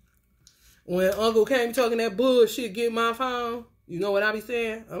 When Uncle came talking that bullshit, get my phone, you know what I be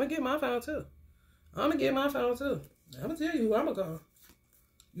saying? I'm gonna get my phone too. I'm gonna get my phone too. I'm gonna tell you who I'm gonna call.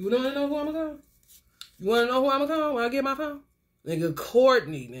 You wanna know who I'm gonna call? You wanna know who I'm gonna call when I get my phone? Nigga,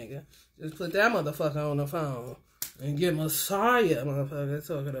 Courtney, nigga. Just put that motherfucker on the phone and get Messiah, motherfucker,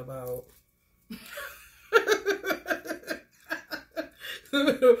 talking about.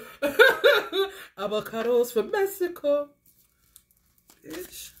 Avocados from Mexico.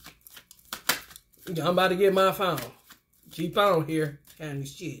 Bitch. I'm about to get my phone. Keep on here. Kind of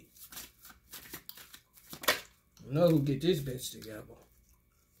shit. I know who get this bitch together.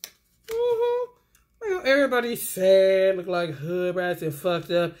 Everybody's sad, look like hood rats and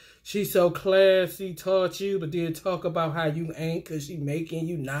fucked up. She's so classy, taught you, but then talk about how you ain't because she making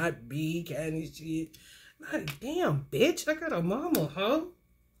you not be kind of shit. Like, damn, bitch, I got a mama, huh?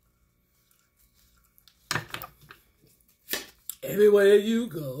 Everywhere you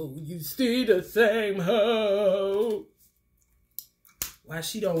go, you see the same hoe. Why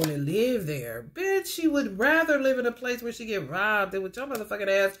she don't want to live there? Bitch, she would rather live in a place where she get robbed than with your motherfucking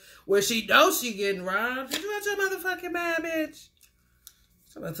ass where she knows she getting robbed. Did you want your motherfucking mind, bitch?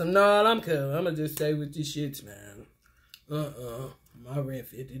 So no, I'm cool. I'm going to just stay with these shits, man. My rent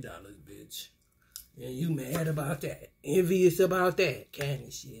 $50, bitch. And you mad about that. Envious about that kind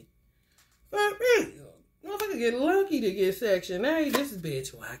of shit. But really, motherfucker get lucky to get Section 8. This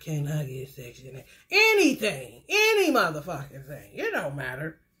bitch, why can't I get Section 8? Anything. Any motherfucking thing. It don't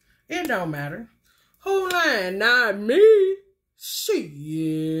matter. It don't matter. Who lying? Not me.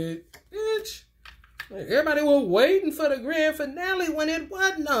 Shit. Bitch. Everybody was waiting for the grand finale when it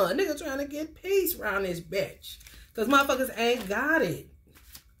wasn't none. Nigga trying to get peace around this bitch. Because motherfuckers ain't got it.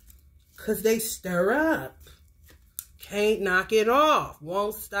 Because they stir up. Can't knock it off.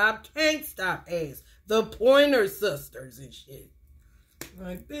 Won't stop, can't stop ass. The Pointer Sisters and shit.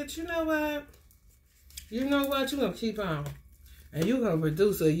 Like, bitch, you know what? You know what? You gonna keep on. And you gonna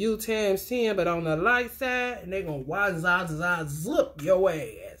produce a U times 10, but on the light side, and they gonna zip your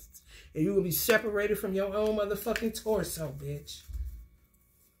ass. And you gonna be separated from your own motherfucking torso, bitch.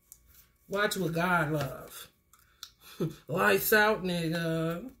 Watch what God love. Lights out,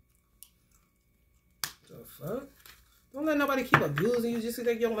 nigga. The fuck? Don't let nobody keep abusing you just to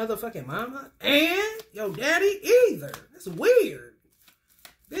think your motherfucking mama and your daddy either. That's weird.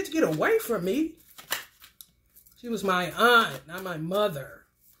 Bitch, get away from me. She was my aunt, not my mother.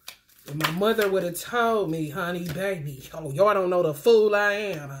 If my mother would have told me, honey, baby, oh, y'all don't know the fool I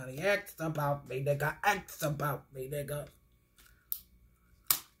am, honey. Ask about me, nigga. Ask about me, nigga.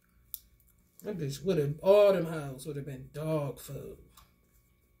 That bitch would have, all them hoes would have been dog food.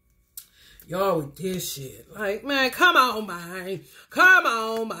 Y'all with this shit. Like, man, come on, man. Come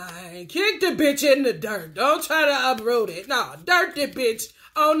on, man. Kick the bitch in the dirt. Don't try to uproot it. No, dirt the bitch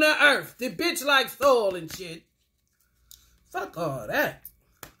on the earth. The bitch like soil and shit. Fuck all that.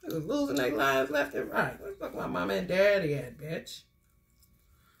 They was losing their lives left and right. Where the fuck my mama and daddy at, bitch?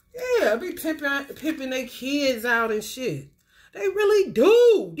 Yeah, be pimping their kids out and shit. They really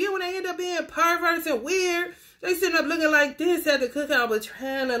do. Then when they end up being perverts and weird, they sitting up looking like this at the cookout, but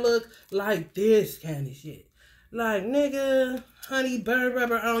trying to look like this kind of shit. Like, nigga, honey, burn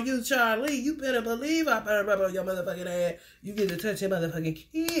rubber on you, Charlie. You better believe I burn rubber on your motherfucking ass. You get to touch your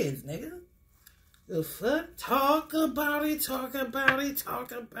motherfucking kids, nigga. The fuck? Talk about it, talk about it,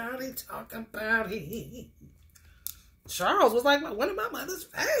 talk about it, talk about it. Charles was like one of my mother's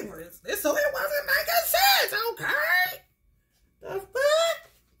favorites. So it wasn't making sense, okay? The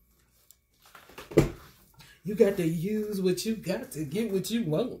fuck? You got to use what you got to get what you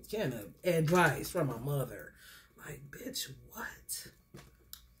want. Kind of advice from my mother. Like, bitch, what?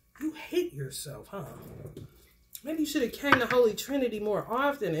 You hate yourself, huh? Maybe you should have came to Holy Trinity more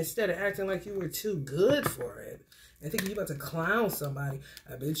often instead of acting like you were too good for it. And thinking you about to clown somebody.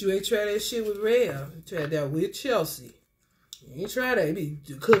 I bet you ain't tried that shit with Rev. You tried that with Chelsea. You ain't tried that. You be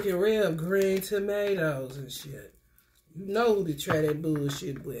cooking Rev green tomatoes and shit. You know who to try that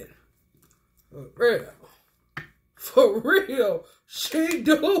bullshit with. For real. For real. She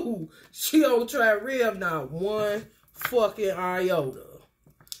do. She don't try Rev not one fucking iota.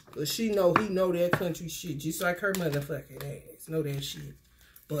 Cause she know he know that country shit just like her motherfucking ass. Know that shit.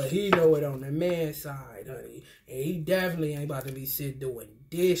 But he know it on the man side, honey. And he definitely ain't about to be sitting doing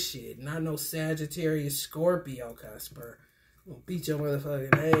this shit. Not no Sagittarius Scorpio cusper. Gonna beat your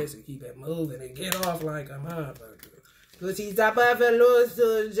motherfucking ass and keep it moving and get off like a motherfucker. Cause he's up at a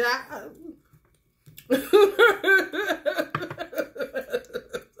little job.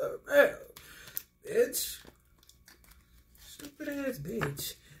 Bitch. Stupid ass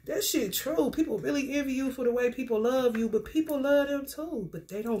bitch. That shit true. People really envy you for the way people love you, but people love them too. But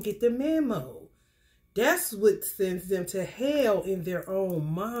they don't get the memo. That's what sends them to hell in their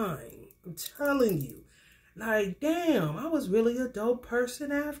own mind. I'm telling you. Like, damn, I was really a dope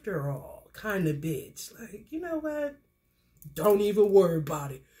person after all. Kind of bitch. Like, you know what? Don't even worry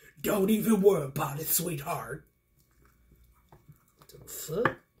about it. Don't even worry about it, sweetheart. What the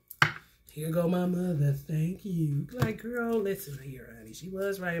fuck? Here go my mother. Thank you. Like, girl, listen here, honey. She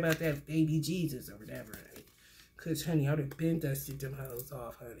was right about that baby Jesus or whatever, honey. Because, honey, I would have been dusted them hoes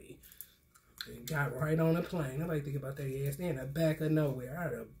off, honey. And got right on a plane. Nobody think about that ass. They in the back of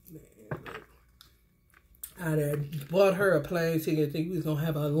nowhere. I'd have bought her a plane ticket and think we was going to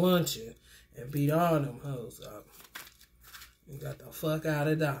have a luncheon and beat all them hoes up. And got the fuck out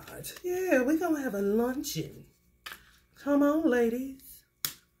of Dodge. Yeah, we going to have a luncheon. Come on, ladies.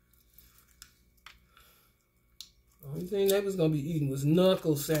 Only thing they was gonna be eating was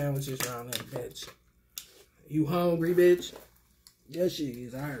knuckle sandwiches around that bitch. You hungry, bitch? Yes, she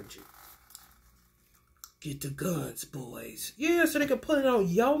is. I heard you. Get the guns, boys. Yeah, so they can put it on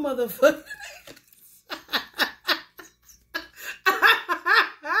your motherfucker.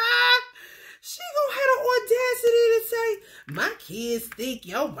 She gonna have the audacity to say, my kids think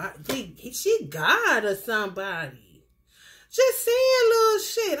she God or somebody. Just saying little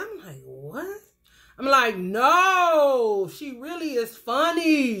shit. I'm like, what? I'm like, no, she really is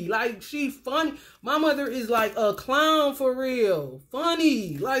funny. Like, she funny. My mother is like a clown for real.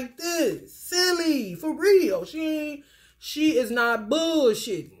 Funny, like this. Silly, for real. She is not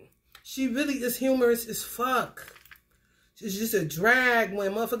bullshitting. She really is humorous as fuck. She's just a drag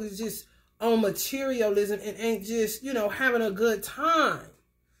when motherfuckers just on materialism and ain't just, you know, having a good time.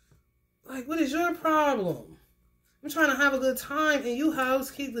 Like, what is your problem? I'm trying to have a good time and you hoes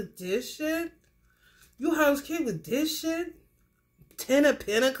keep with this shit? You hoes keep with this shit? 10 of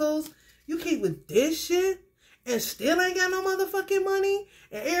Pentacles? You keep with this shit? and still ain't got no motherfucking money,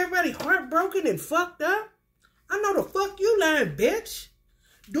 and everybody heartbroken and fucked up? I know the fuck you lying, bitch.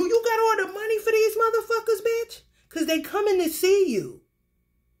 Do you got all the money for these motherfuckers, bitch? Because they coming to see you.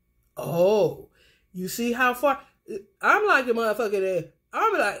 Oh, you see how far? I'm like the motherfucker that,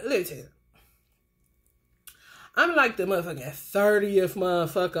 I'm like, listen. I'm like the motherfucking 30th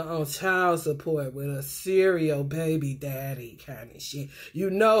motherfucker on child support with a serial baby daddy kind of shit. You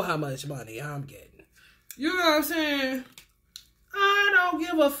know how much money I'm getting. You know what I'm saying? I don't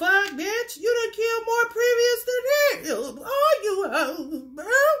give a fuck, bitch. You done killed more previous than that. Oh, you hoes, bro.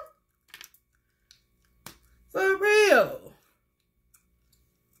 For real.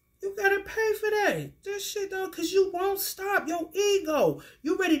 You gotta pay for that. This shit though, cause you won't stop your ego.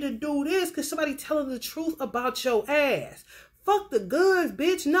 You ready to do this cause somebody telling the truth about your ass. Fuck the guns,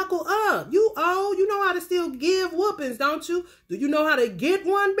 bitch. Knuckle up. You old. You know how to still give whoopings, don't you? Do you know how to get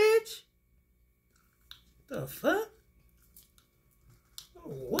one, bitch? The fuck?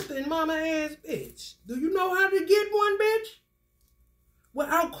 Whooping mama ass bitch. Do you know how to get one, bitch?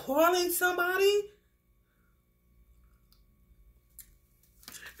 Without calling somebody?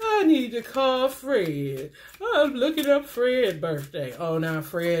 I need to call Fred. I'm looking up Fred's birthday. Oh, now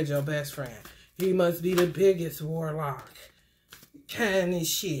Fred's your best friend. He must be the biggest warlock. Kind of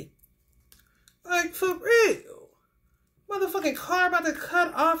shit. Like, for real. Motherfucking car about to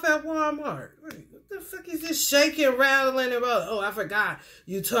cut off at Walmart. What the fuck is this shaking, rattling about? Oh, I forgot.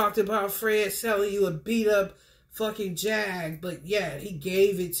 You talked about Fred selling you a beat up fucking Jag. But yeah, he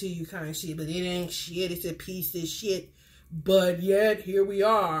gave it to you kind of shit. But it ain't shit. It's a piece of shit. But yet, here we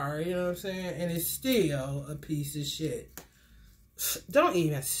are, you know what I'm saying? And it's still a piece of shit. Don't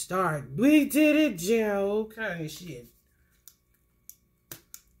even start. We did it, Joe. Kind of shit.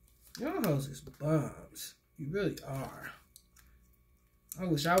 Y'all hoes is bums. You really are. I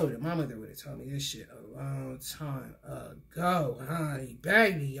wish my mother would have told me this shit a long time ago, honey.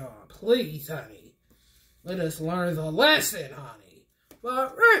 Beg me, y'all. Please, honey. Let us learn the lesson, honey.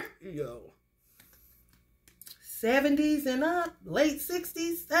 But, yo. 70s and up, late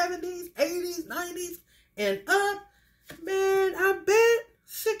 60s, 70s, 80s, 90s, and up. Man, I bet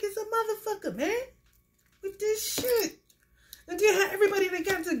sick as a motherfucker, man, with this shit. And then everybody that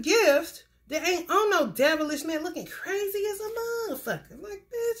got the gift, they ain't on no devilish, man, looking crazy as a motherfucker. Like,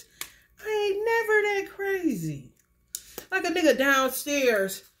 bitch, I ain't never that crazy. Like a nigga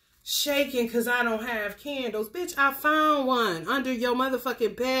downstairs shaking because I don't have candles. Bitch, I found one under your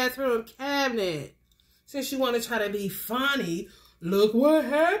motherfucking bathroom cabinet. Since you want to try to be funny, look what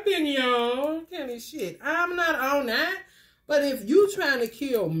happened, y'all. Kind of shit. I'm not on that. But if you trying to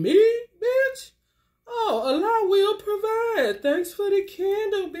kill me, bitch, oh, Allah will provide. Thanks for the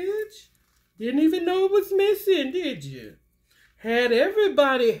candle, bitch. Didn't even know it was missing, did you? Had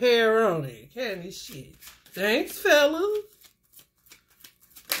everybody hair on it. Kind of shit. Thanks, fellas.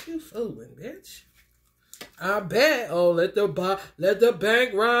 You fooling, bitch. I bet. Oh, let the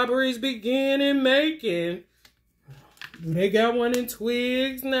bank robberies begin in Macon. They got one in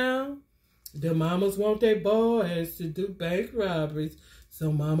Twigs now. The mamas want their boys to do bank robberies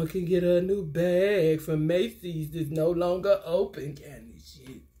so mama can get a new bag from Macy's that's no longer open, kind of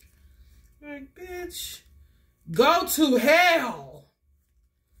shit. Like, bitch, go to hell.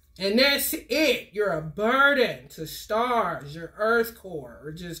 And that's it. You're a burden to stars, your Earth core,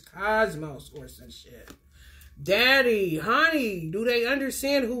 or just cosmos or some shit. Daddy, honey, do they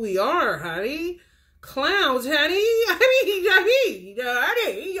understand who we are, honey? Clowns, honey, honey,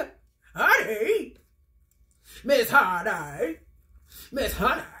 Miss Honey, Miss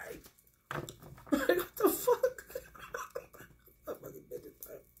Honey. What the fuck?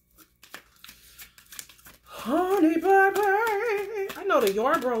 Honey, baby. I know the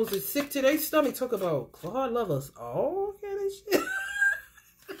Yarbros is sick to their stomach. Talk about Claude love us all kind of shit.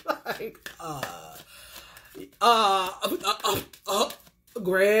 Like,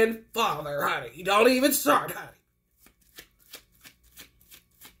 grandfather, honey. Don't even start, honey.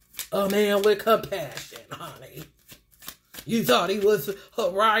 A man with compassion, honey. You thought he was a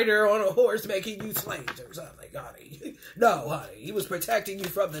rider on a horse making you slaves or something, honey. No, honey. He was protecting you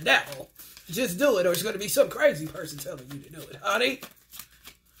from the devil. Just do it or it's going to be some crazy person telling you to do it, honey.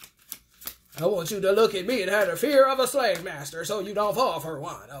 I want you to look at me and have the fear of a slave master so you don't fall for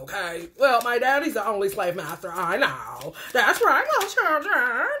one, okay? Well, my daddy's the only slave master I know. That's right, no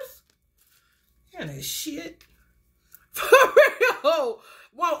children. Kind of shit. For real.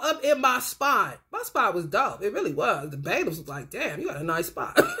 Well, up in my spot. My spot was dope. It really was. The bailiffs was like, damn, you got a nice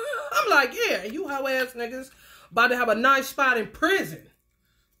spot. I'm like, yeah, you hoe ass niggas about to have a nice spot in prison.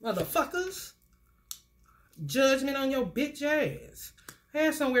 Motherfuckers. Judgment on your bitch ass.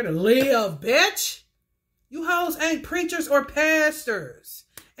 Have somewhere to live, bitch. You hoes ain't preachers or pastors.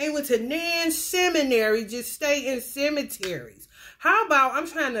 Ain't went to Nan seminary, just stay in cemeteries. How about I'm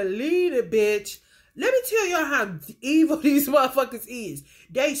trying to lead a bitch? Let me tell y'all how evil these motherfuckers is.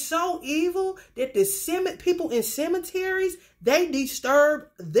 They so evil that the people in cemeteries, they disturb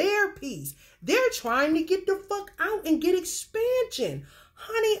their peace. They're trying to get the fuck out and get expansion.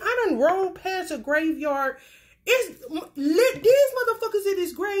 Honey, I done rolled past a graveyard. It's lit. These motherfuckers in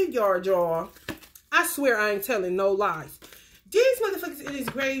this graveyard, y'all. I swear I ain't telling no lies. These motherfuckers in this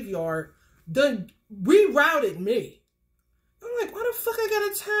graveyard done rerouted me. I'm like, why the fuck I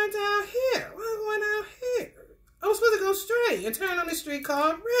gotta turn down here? Why am I going out here? I was supposed to go straight and turn on the street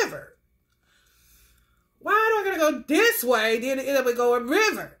called River. Why do I gotta go this way, then end up going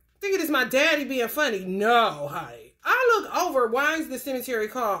River? Thinking it's my daddy being funny. No, honey. I look over, why is the cemetery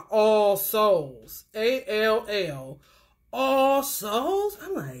called All Souls? A-L-L. All Souls?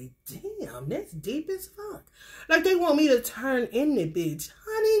 I'm like, damn, that's deep as fuck. Like they want me to turn in the bitch.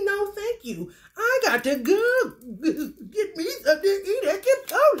 Honey, no thank you. I got to go get me something to eat at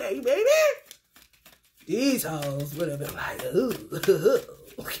Chipotle, baby. These hoes would have been like, ooh,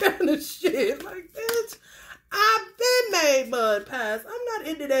 kind of shit. Like, bitch, I've been made mud pies. I'm not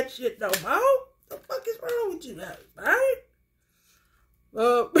into that shit no more. The fuck is wrong with you guys, right?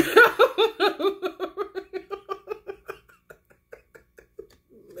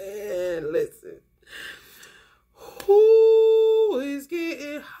 Man, listen. Ooh, it's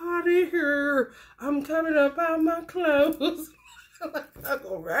getting hot in here. I'm coming up out my clothes. I'm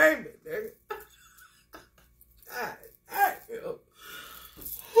gonna rain it, nigga. God,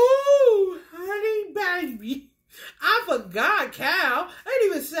 ooh, honey, baby. I forgot Cal. I didn't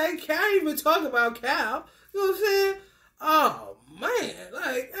even say Cal. I didn't even talk about Cal. You know what I'm saying? Oh, man.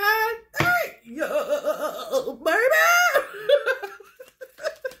 Like, I thank you, baby.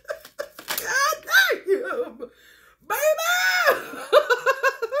 God, thank you, baby.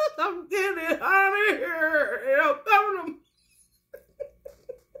 I'm getting out of here. And I'm coming to...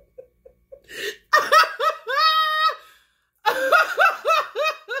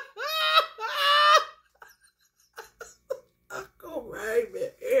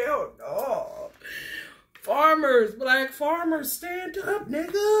 Hell no. Farmers, black farmers, stand up,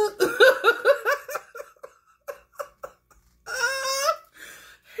 nigga.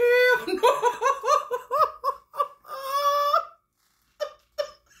 Hell no.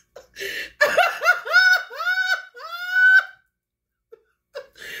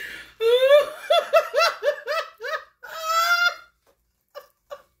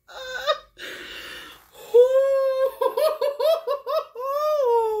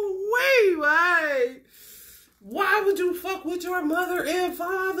 Why would you fuck with your mother and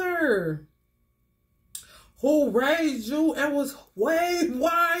father who raised you and was way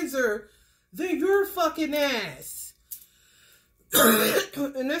wiser than your fucking ass?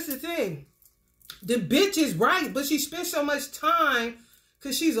 And that's the thing. The bitch is right, but she spent so much time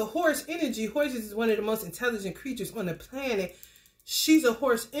because she's a horse energy. Horses is one of the most intelligent creatures on the planet. She's a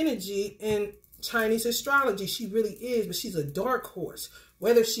horse energy in Chinese astrology. She really is, but she's a dark horse.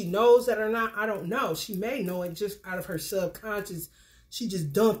 Whether she knows that or not, I don't know. She may know it just out of her subconscious. She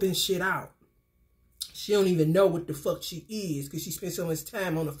just dumping shit out. She don't even know what the fuck she is because she spent so much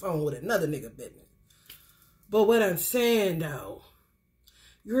time on the phone with another nigga business. But what I'm saying though,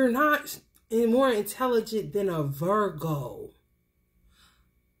 you're not more intelligent than a Virgo.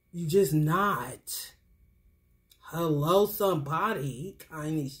 You just not. Hello, somebody,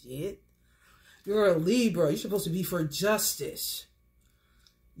 kind of shit. You're a Libra. You're supposed to be for justice.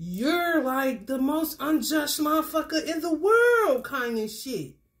 You're like the most unjust motherfucker in the world, kind of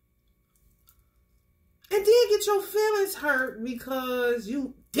shit. And then get your feelings hurt because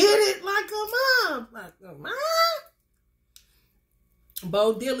you did it like a motherfucker, man.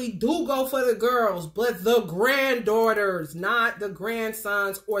 Bo Diddley do go for the girls, but the granddaughters, not the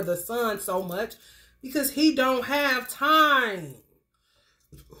grandsons or the sons so much, because he don't have time.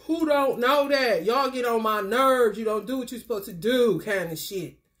 Who don't know that? Y'all get on my nerves. You don't do what you're supposed to do, kind of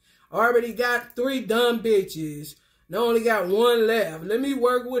shit. Already got 3 dumb bitches. I only got 1 left. Let me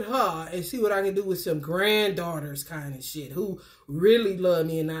work with her and see what I can do with some granddaughters, kind of shit, who really love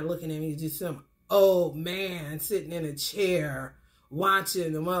me and not looking at me just some old man sitting in a chair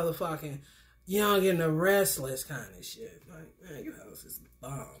watching the motherfucking Young and the Restless kind of shit. Like, man, you house is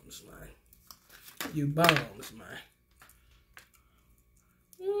bombs, man. You bombs, man.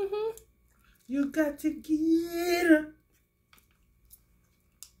 You got to get up.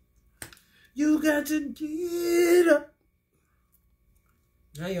 You got to get up.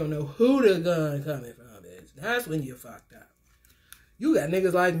 Now you don't know who the gun coming from, bitch. That's when you fucked up. You got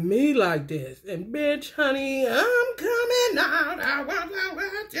niggas like me like this. And bitch, honey, I'm coming out. I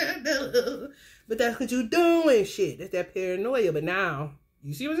want you do. But that's what you doing, shit. That's that paranoia. But now,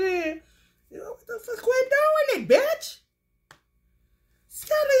 you see what I'm saying? You know, what the fuck? Quit doing it, bitch.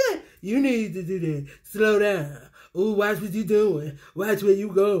 Stop it. You need to do that. Slow down. Ooh, watch what you doing. Watch where you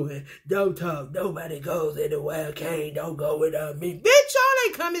going. Don't talk. Nobody goes anywhere. Kane, don't go without me. Bitch, y'all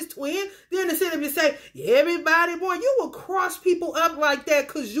ain't come as twin. Then to sit up and say, yeah, everybody, boy, you will cross people up like that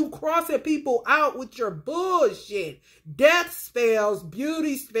because you crossing people out with your bullshit. Death spells,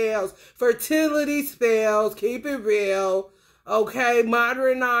 beauty spells, fertility spells. Keep it real. Okay,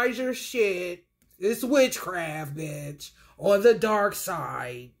 modernize your shit. It's witchcraft, bitch. On the dark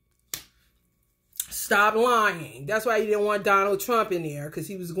side. Stop lying. That's why you didn't want Donald Trump in there, because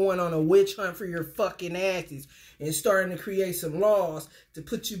he was going on a witch hunt for your fucking asses and starting to create some laws to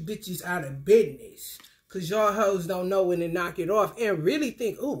put you bitches out of business. Because y'all hoes don't know when to knock it off and really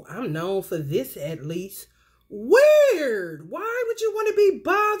think, oh, I'm known for this at least. Weird. Why would you want to be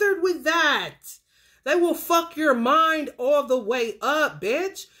bothered with that? They will fuck your mind all the way up,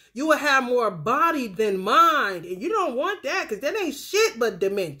 bitch. You will have more body than mind. And you don't want that, because that ain't shit but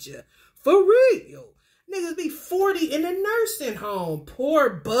dementia. For real. Niggas be 40 in a nursing home. Poor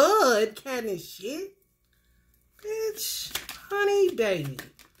bud kind of shit. Bitch. Honey, baby.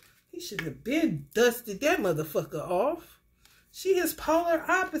 He should have been dusted that motherfucker off. She is polar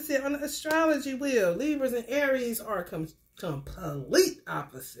opposite on the astrology wheel. Libras and Aries are complete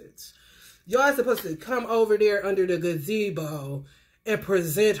opposites. Y'all supposed to come over there under the gazebo and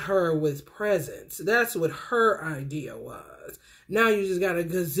present her with presents. That's what her idea was. Now you just got a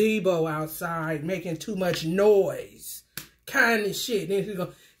gazebo outside making too much noise. Kind of shit. Then she's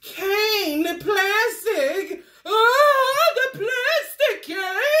going, Kane, the plastic. Oh, the plastic,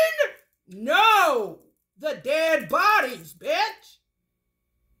 Kane. No. The dead bodies, bitch.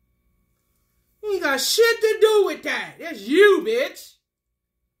 You ain't got shit to do with that. That's you, bitch.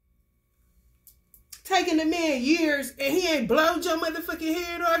 Taking the man years and he ain't blowed your motherfucking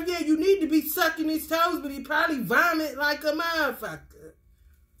head off yet. You need to be sucking his toes, but he probably vomit like a motherfucker.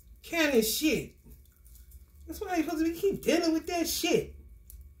 Kind of shit. That's why you supposed to keep dealing with that shit.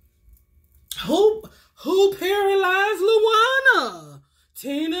 Who paralyzed Luana?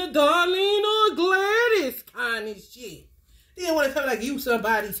 Tina, Darlene, or Gladys kind of shit. They didn't want to come like you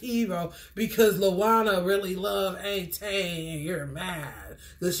somebody's hero because Luana really love Aunt Tay and you're mad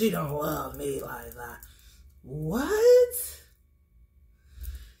because she don't love me like that. What?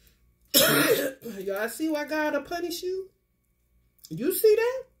 Y'all see why God will punish you? You see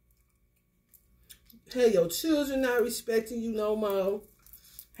that? Hey, your children not respecting you no more.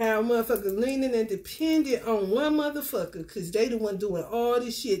 How motherfuckers leaning and dependent on one motherfucker because they the one doing all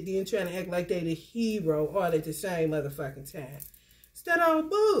this shit, then trying to act like they the hero all at the same motherfucking time. It's that old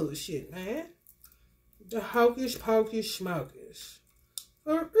bullshit, man. The hocus pocus schmocus.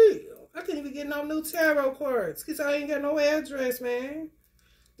 For real. I can't even get no new tarot cards because I ain't got no address, man.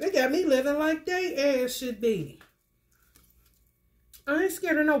 They got me living like they ass should be. I ain't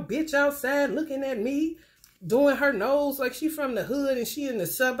scared of no bitch outside looking at me, doing her nose like she from the hood and she in the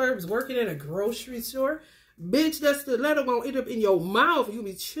suburbs working in a grocery store. Bitch, that's the letter gonna end up in your mouth. You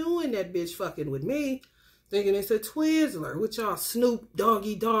be chewing that bitch fucking with me. Thinking it's a Twizzler with y'all Snoop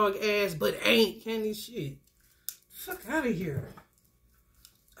doggy dog ass, but ain't candy shit. Fuck out of here.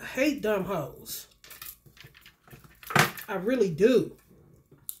 I hate dumb hoes. I really do.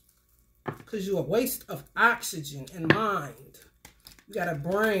 Because you're a waste of oxygen and mind. You got a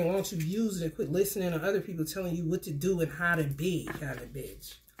brain. Why don't you use it and quit listening to other people telling you what to do and how to be, kind of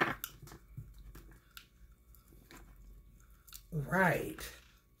bitch. Right.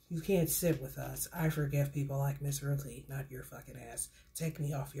 You can't sit with us. I forgive people like Miss Ruthie, not your fucking ass. Take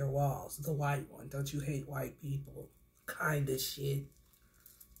me off your walls. The white one. Don't you hate white people? Kind of shit.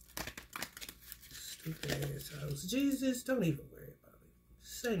 Stupid assholes. Jesus, don't even worry about it.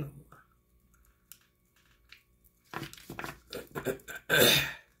 Say no more.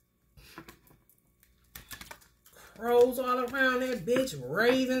 Crows all around that bitch.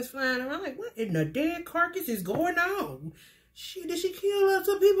 Ravens flying around. Like, what in the dead carcass is going on? Did she kill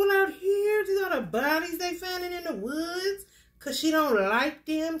some people out here? These are the bodies they finding in the woods? Because she don't like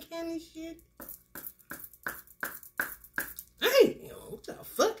them kind of shit? Damn, what the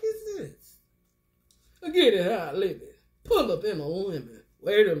fuck is this? I get it how I live it. Pull up in a women.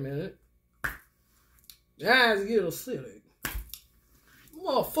 Wait a minute. Eyes get a silly.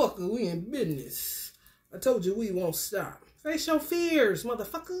 Motherfucker, we in business. I told you we won't stop. Face your fears,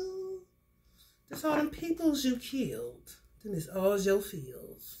 motherfucker. That's all them peoples you killed. Then it's all your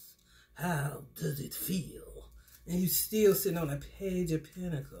feels. How does it feel? And you still sitting on a page of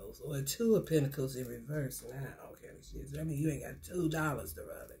pentacles or a two of pentacles in reverse now. Okay, shit. I mean, you ain't got $2 to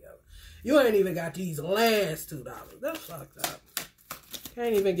rub together. You ain't even got these last $2. That's fucked up.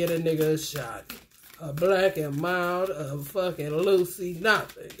 Can't even get a nigga a shot. A black and mild, a fucking Lucy,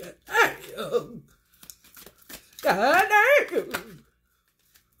 nothing. Damn. God damn.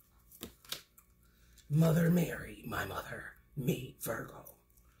 Mother Mary, my mother, me, Virgo.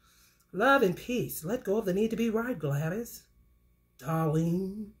 Love and peace. Let go of the need to be right, Gladys.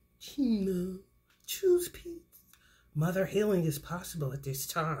 Darlene, Tina, choose peace. Mother, healing is possible at this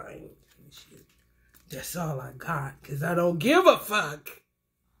time. That's all I got, because I don't give a fuck.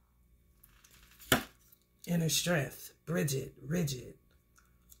 Inner strength. Bridget, rigid.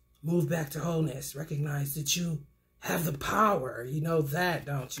 Move back to wholeness. Recognize that you have the power. You know that,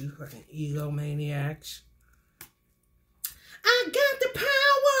 don't you? Fucking egomaniacs. I got the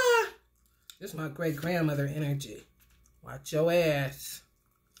power. This is my great-grandmother energy. Watch your ass.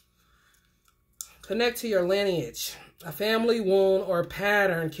 Connect to your lineage. A family wound or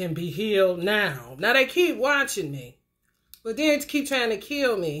pattern can be healed now. Now they keep watching me. But then keep trying to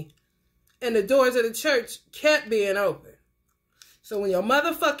kill me. And the doors of the church kept being open. So when your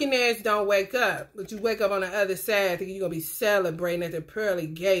motherfucking ass don't wake up, but you wake up on the other side thinking you're going to be celebrating at the pearly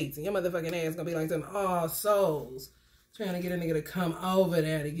gates. And your motherfucking ass going to be like them all souls. Trying to get a nigga to come over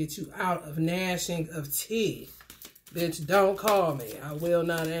there to get you out of gnashing of teeth. Bitch, don't call me. I will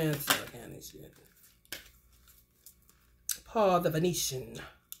not answer. Kind of shit. Paul the Venetian.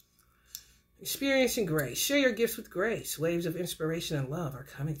 Experiencing grace. Share your gifts with grace. Waves of inspiration and love are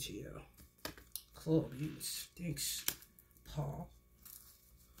coming to you. Cool. Thanks, Paul.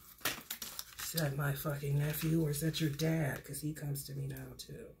 Is that my fucking nephew or is that your dad? Because he comes to me now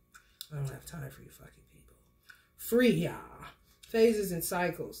too. I don't have time for you fucking people. Free phases and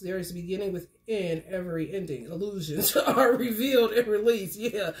cycles. There is a beginning within every ending. Illusions are revealed and released.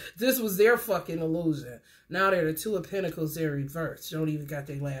 Yeah, this was their fucking illusion. Now they're the Two of Pentacles in reverse. They don't even got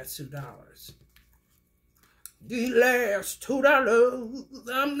their last $2. The last $2,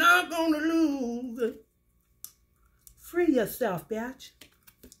 I'm not gonna lose. Free yourself, bitch.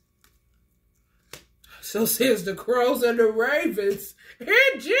 So says the crows and the ravens.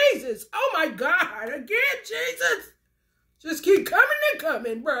 And Jesus. Oh my God. Again, Jesus. Just keep coming and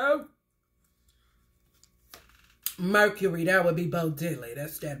coming, bro. Mercury, that would be Bo Diddley.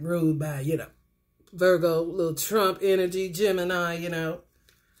 That's that ruled by, Virgo, little Trump energy, Gemini,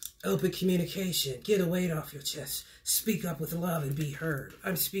 Open communication. Get a weight off your chest. Speak up with love and be heard.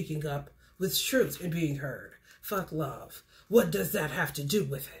 I'm speaking up with truth and being heard. Fuck love. What does that have to do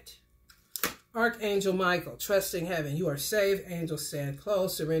with it? Archangel Michael, trusting heaven. You are saved. Angel said,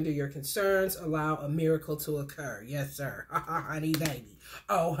 close, surrender your concerns. Allow a miracle to occur. Yes, sir. Honey, baby.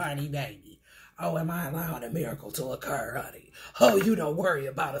 Oh, honey, baby. Oh, am I allowing a miracle to occur, honey? Oh, you don't worry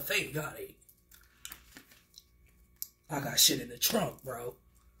about a thing, honey. I got shit in the trunk, bro.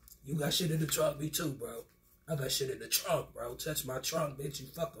 You got shit in the trunk, me too, bro. I got shit in the trunk, bro. Touch my trunk, bitch. You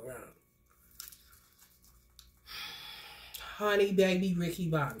fuck around. Honey, baby, Ricky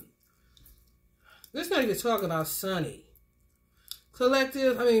Bobby. Let's not even talk about Sunny.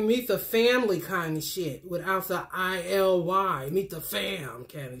 Collective, meet the family kind of shit. Without the I-L-Y. Meet the fam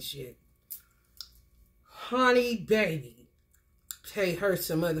kind of shit. Honey, baby. Pay her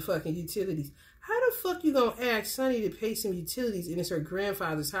some motherfucking utilities. How the fuck you gonna ask Sunny to pay some utilities and it's her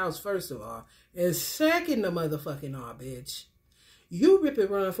grandfather's house, first of all? And second, the motherfucking all, bitch. You rip and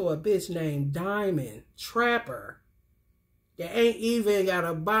run for a bitch named Diamond Trapper. That ain't even got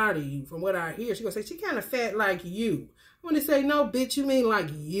a body, from what I hear. She gonna say, she kind of fat like you. I want to say, no, bitch, you mean like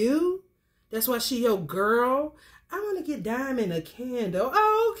you? That's why she your girl? I want to get Diamond a candle.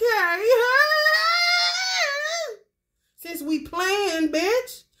 Okay. Since we playing,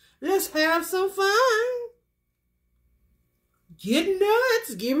 bitch, let's have some fun. Get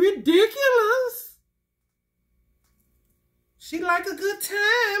nuts. Get ridiculous. She like a good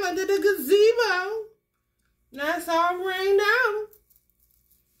time under the gazebo. Now it's all rained out.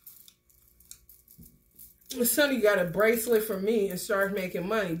 Sonny got a bracelet for me and started making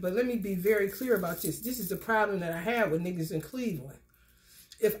money. But let me be very clear about this. This is the problem that I have with niggas in Cleveland.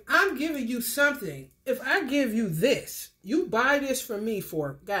 If I'm giving you something, if I give you this, you buy this from me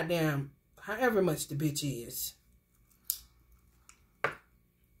for goddamn however much the bitch is.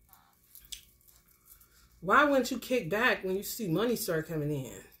 Why wouldn't you kick back when you see money start coming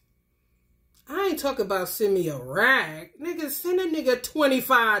in? I ain't talking about send me a rag. Nigga, send a nigga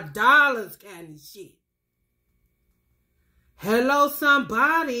 $25 kind of shit. Hello,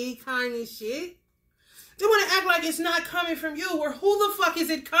 somebody kind of shit. They want to act like it's not coming from you. Or who the fuck is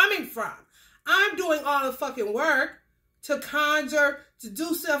it coming from? I'm doing all the fucking work to conjure, to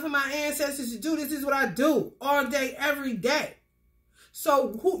do stuff for my ancestors, to do this. This is what I do all day, every day.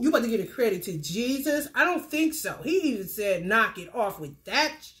 So you about to get a credit to Jesus? I don't think so. He even said, knock it off with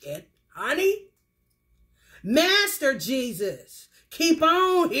that shit, honey. Master Jesus, keep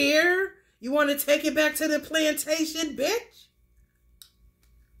on here. You want to take it back to the plantation, bitch?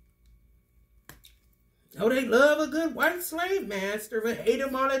 Oh, they love a good white slave master, but hate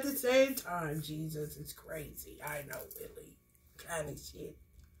them all at the same time. Jesus, it's crazy. I know, Willie. Kind of shit.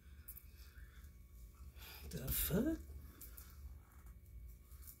 The fuck?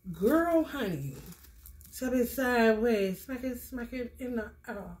 Girl, honey. Tell it sideways. Smack it in the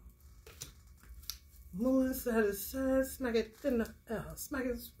air. Move side to side. Smack it in the air. Smack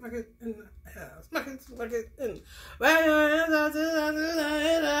it in the air. Smack it in the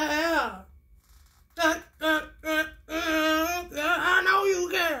air. I know you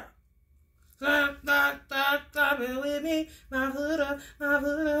can. Stop it with me. My foot up.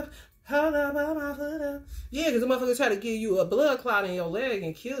 Hold up, my foot up. Yeah, because the motherfuckers try to give you a blood clot in your leg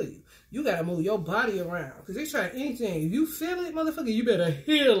and kill you. You got to move your body around. Because they try anything. If you feel it, motherfucker, you better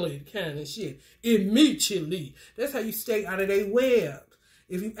heal it kind of shit. Immediately. That's how you stay out of their web.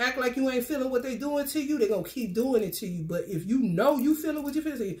 If you act like you ain't feeling what they doing to you, they going to keep doing it to you. But if you know you feeling what you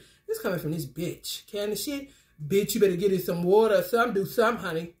feeling, say, this coming from this bitch kind of shit. Bitch, you better get it some water or something. Do something,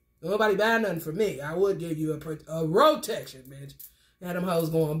 honey. Nobody buy nothing for me. I would give you a protection, bitch. Now them hoes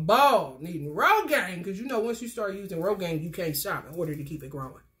going bald, needing Rogaine, because you know once you start using Rogaine, you can't stop in order to keep it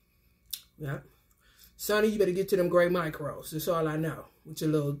growing. Yeah. Sonny, you better get to them gray micros. That's all I know. With your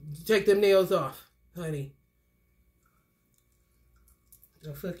little, take them nails off, honey.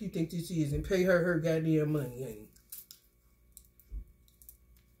 The fuck you think this is? And pay her goddamn money, honey.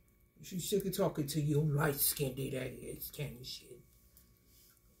 She's sick of talking to your light-skinned ass kind of shit.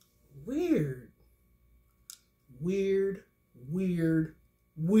 Weird.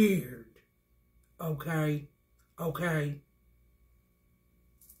 Okay.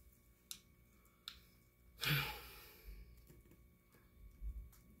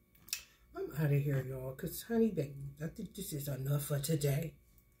 I'm out of here, y'all. Because, honey, baby, I think this is enough for today.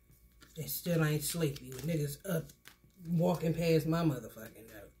 And still ain't sleepy. With niggas up walking past my motherfucking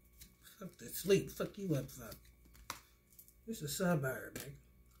note. Fuck the sleep. Fuck you up, fuck. This is a suburb, man.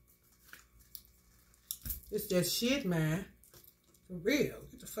 It's that shit, man. For real.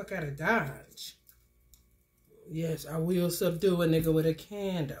 Get the fuck out of Dodge. Yes, I will subdue a nigga with a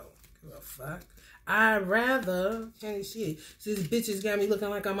candle. Give a fuck. I'd rather, candy shit. These bitches got me looking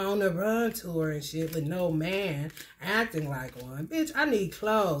like I'm on the run tour and shit with no man acting like one. Bitch, I need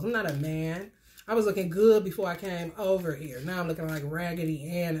clothes. I'm not a man. I was looking good before I came over here. Now I'm looking like Raggedy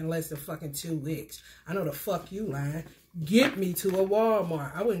Ann in less than fucking 2 weeks. I know the fuck you lying. Get me to a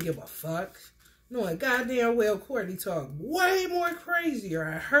Walmart. I wouldn't give a fuck. Knowing goddamn well Courtney talk way more crazier.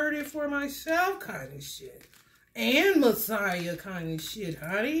 I heard it for myself kind of shit. And Messiah kind of shit,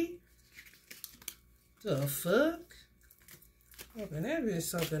 honey. The fuck? Hoping that is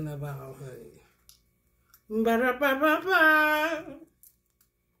something about, honey. Ba-da-ba-ba-ba.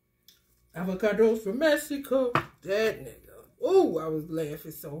 Avocados from Mexico. That nigga. Ooh, I was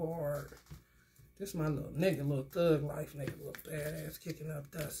laughing so hard. This my little nigga, little thug life nigga, little badass kicking up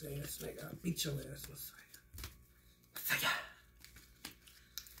dust ass nigga. I'll beat your ass, Messiah.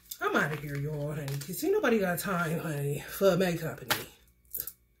 I'm out of here, y'all, honey. Cause ain't nobody got time, honey, for a make company.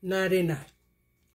 Nighty night.